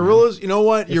football. man. Gorillas, you know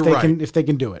what? You're right. If they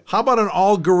can do it. How about an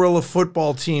all gorilla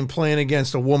football team playing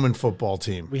against a woman football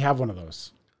team? We have one of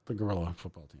those. The gorilla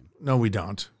football team. No, we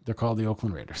don't. They're called the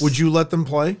Oakland Raiders. Would you let them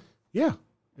play? Yeah.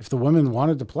 If the women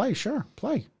wanted to play, sure,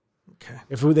 play. Okay.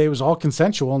 If it was all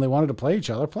consensual and they wanted to play each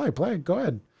other, play. Go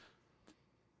ahead.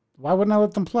 Why wouldn't I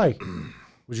let them play?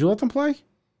 Would you let them play?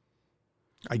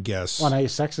 I guess. Well, now you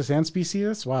sexist and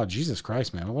speciesist? Wow, Jesus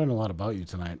Christ, man. I learned a lot about you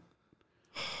tonight.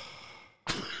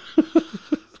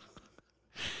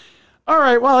 All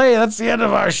right, well, hey, that's the end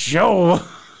of our show.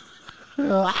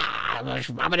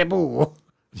 Bobbidi-boo.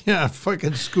 Yeah,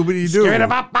 fucking Scooby-Doo.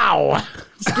 Skibidi-bop-bow.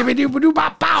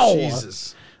 Skibidi-boo-bop-bow.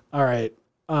 Jesus. All right.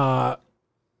 I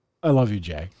love you,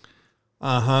 Jay.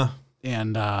 Uh-huh.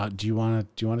 And do you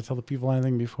want to tell the people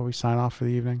anything before we sign off for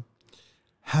the evening?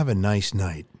 Have a nice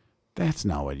night. That's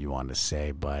not what you wanted to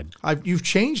say, bud. You've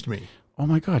changed me. Oh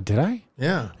my God, did I?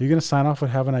 Yeah. Are you going to sign off with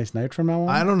 "Have a nice night" from now on?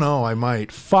 I don't know. I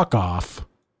might. Fuck off.